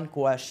one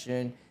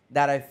question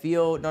that I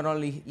feel not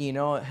only, you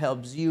know,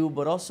 helps you,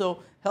 but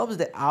also helps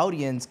the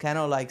audience kind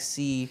of like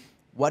see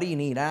what do you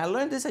need. And I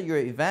learned this at your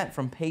event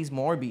from Pace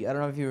Morby. I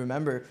don't know if you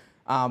remember,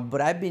 but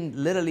I've been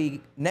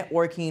literally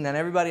networking, and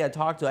everybody I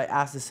talk to, I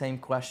ask the same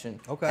question.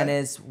 Okay. And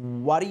it's,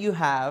 what do you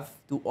have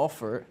to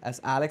offer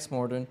as Alex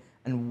Morton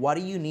and what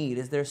do you need?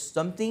 Is there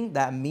something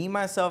that me,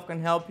 myself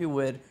can help you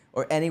with,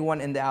 or anyone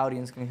in the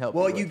audience can help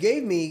you with? Well, you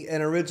gave me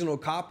an original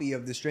copy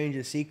of The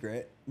Strangest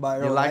Secret by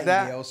Earl like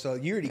Nightingale, that? so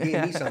you already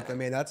gave me something,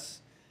 man.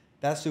 That's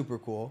super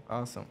cool.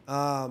 Awesome.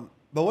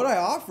 But what I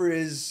offer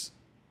is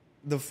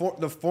the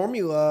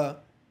formula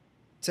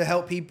to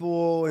help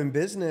people in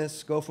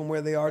business go from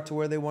where they are to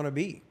where they want to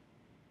be.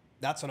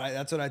 That's what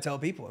I tell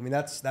people. I mean,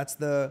 that's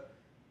the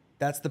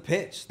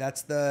pitch.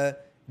 That's the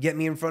get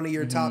me in front of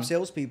your top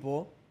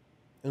salespeople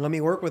and let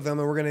me work with them,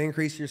 and we're going to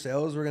increase your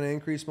sales. We're going to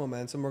increase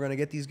momentum. We're going to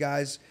get these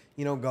guys,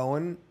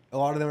 going. A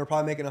lot of them are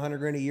probably making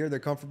 $100,000 a year. They're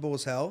comfortable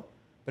as hell.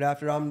 But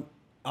after I'm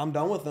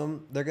done with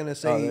them, they're going to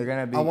say,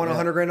 I want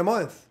 $100,000 a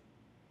month.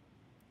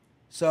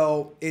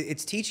 So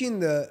it's teaching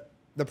the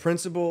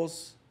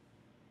principles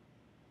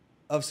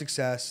of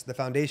success, the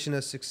foundation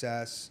of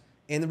success,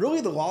 and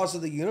really the laws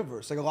of the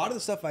universe. Like a lot of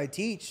the stuff I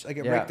teach, like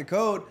at Break the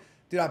Code,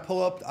 dude, I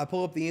pull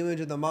up the image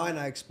of the mind.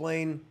 I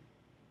explain,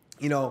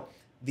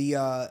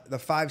 the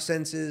five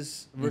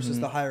senses versus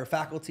the higher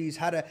faculties,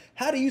 how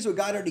to use what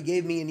God already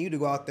gave me and you to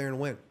go out there and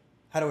win,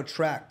 how to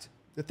attract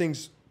the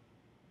things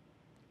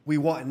we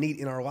want and need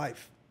in our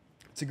life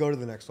to go to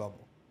the next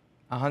level.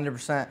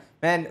 100%.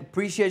 Man,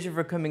 appreciate you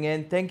for coming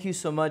in. Thank you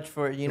so much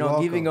for,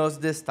 giving us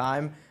this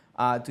time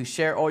to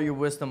share all your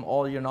wisdom,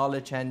 all your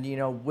knowledge, and,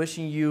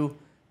 wishing you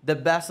the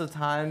best of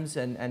times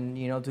and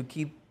to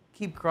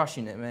keep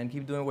crushing it, man.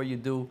 Keep doing what you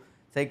do.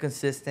 Stay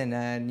consistent,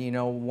 and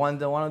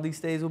one of these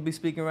days we'll be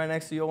speaking right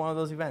next to you at one of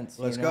those events.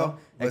 Let's go.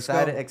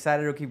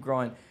 Excited to keep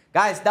growing.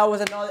 Guys, that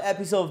was another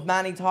episode of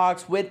Manny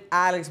Talks with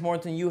Alex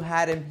Morton. You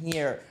had him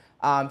here.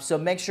 So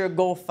make sure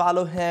go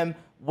follow him.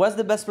 What's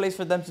the best place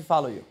for them to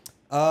follow you?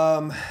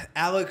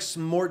 Alex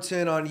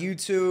Morton on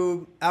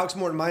YouTube, Alex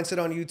Morton Mindset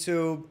on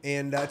YouTube,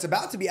 and it's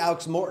about to be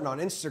Alex Morton on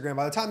Instagram.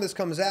 By the time this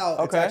comes out,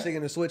 it's actually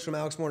going to switch from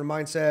Alex Morton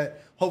Mindset,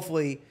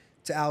 hopefully,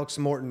 to Alex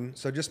Morton.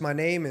 So just my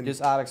name and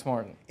just Alex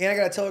Morton. And I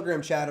got a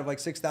Telegram chat of like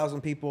 6,000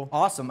 people.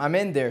 Awesome, I'm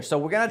in there. So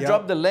we're gonna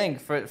drop the link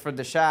for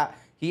the chat.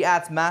 He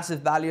adds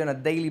massive value on a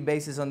daily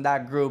basis on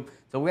that group.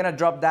 So we're gonna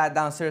drop that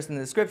downstairs in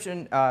the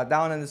description,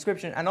 down in the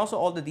description, and also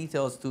all the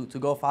details to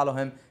go follow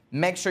him.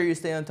 Make sure you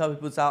stay on top. He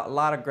puts out a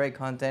lot of great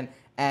content,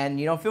 and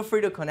feel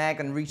free to connect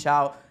and reach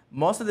out.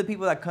 Most of the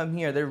people that come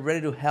here, they're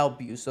ready to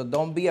help you. So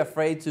don't be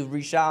afraid to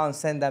reach out and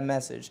send that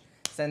message,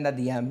 send that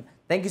DM.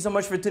 Thank you so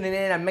much for tuning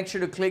in, and make sure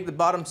to click the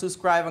bottom,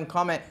 subscribe, and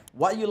comment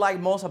what you like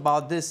most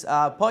about this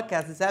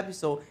podcast, this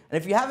episode.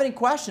 And if you have any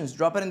questions,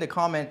 drop it in the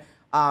comment,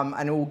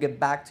 and we'll get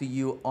back to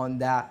you on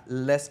that.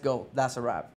 Let's go. That's a wrap.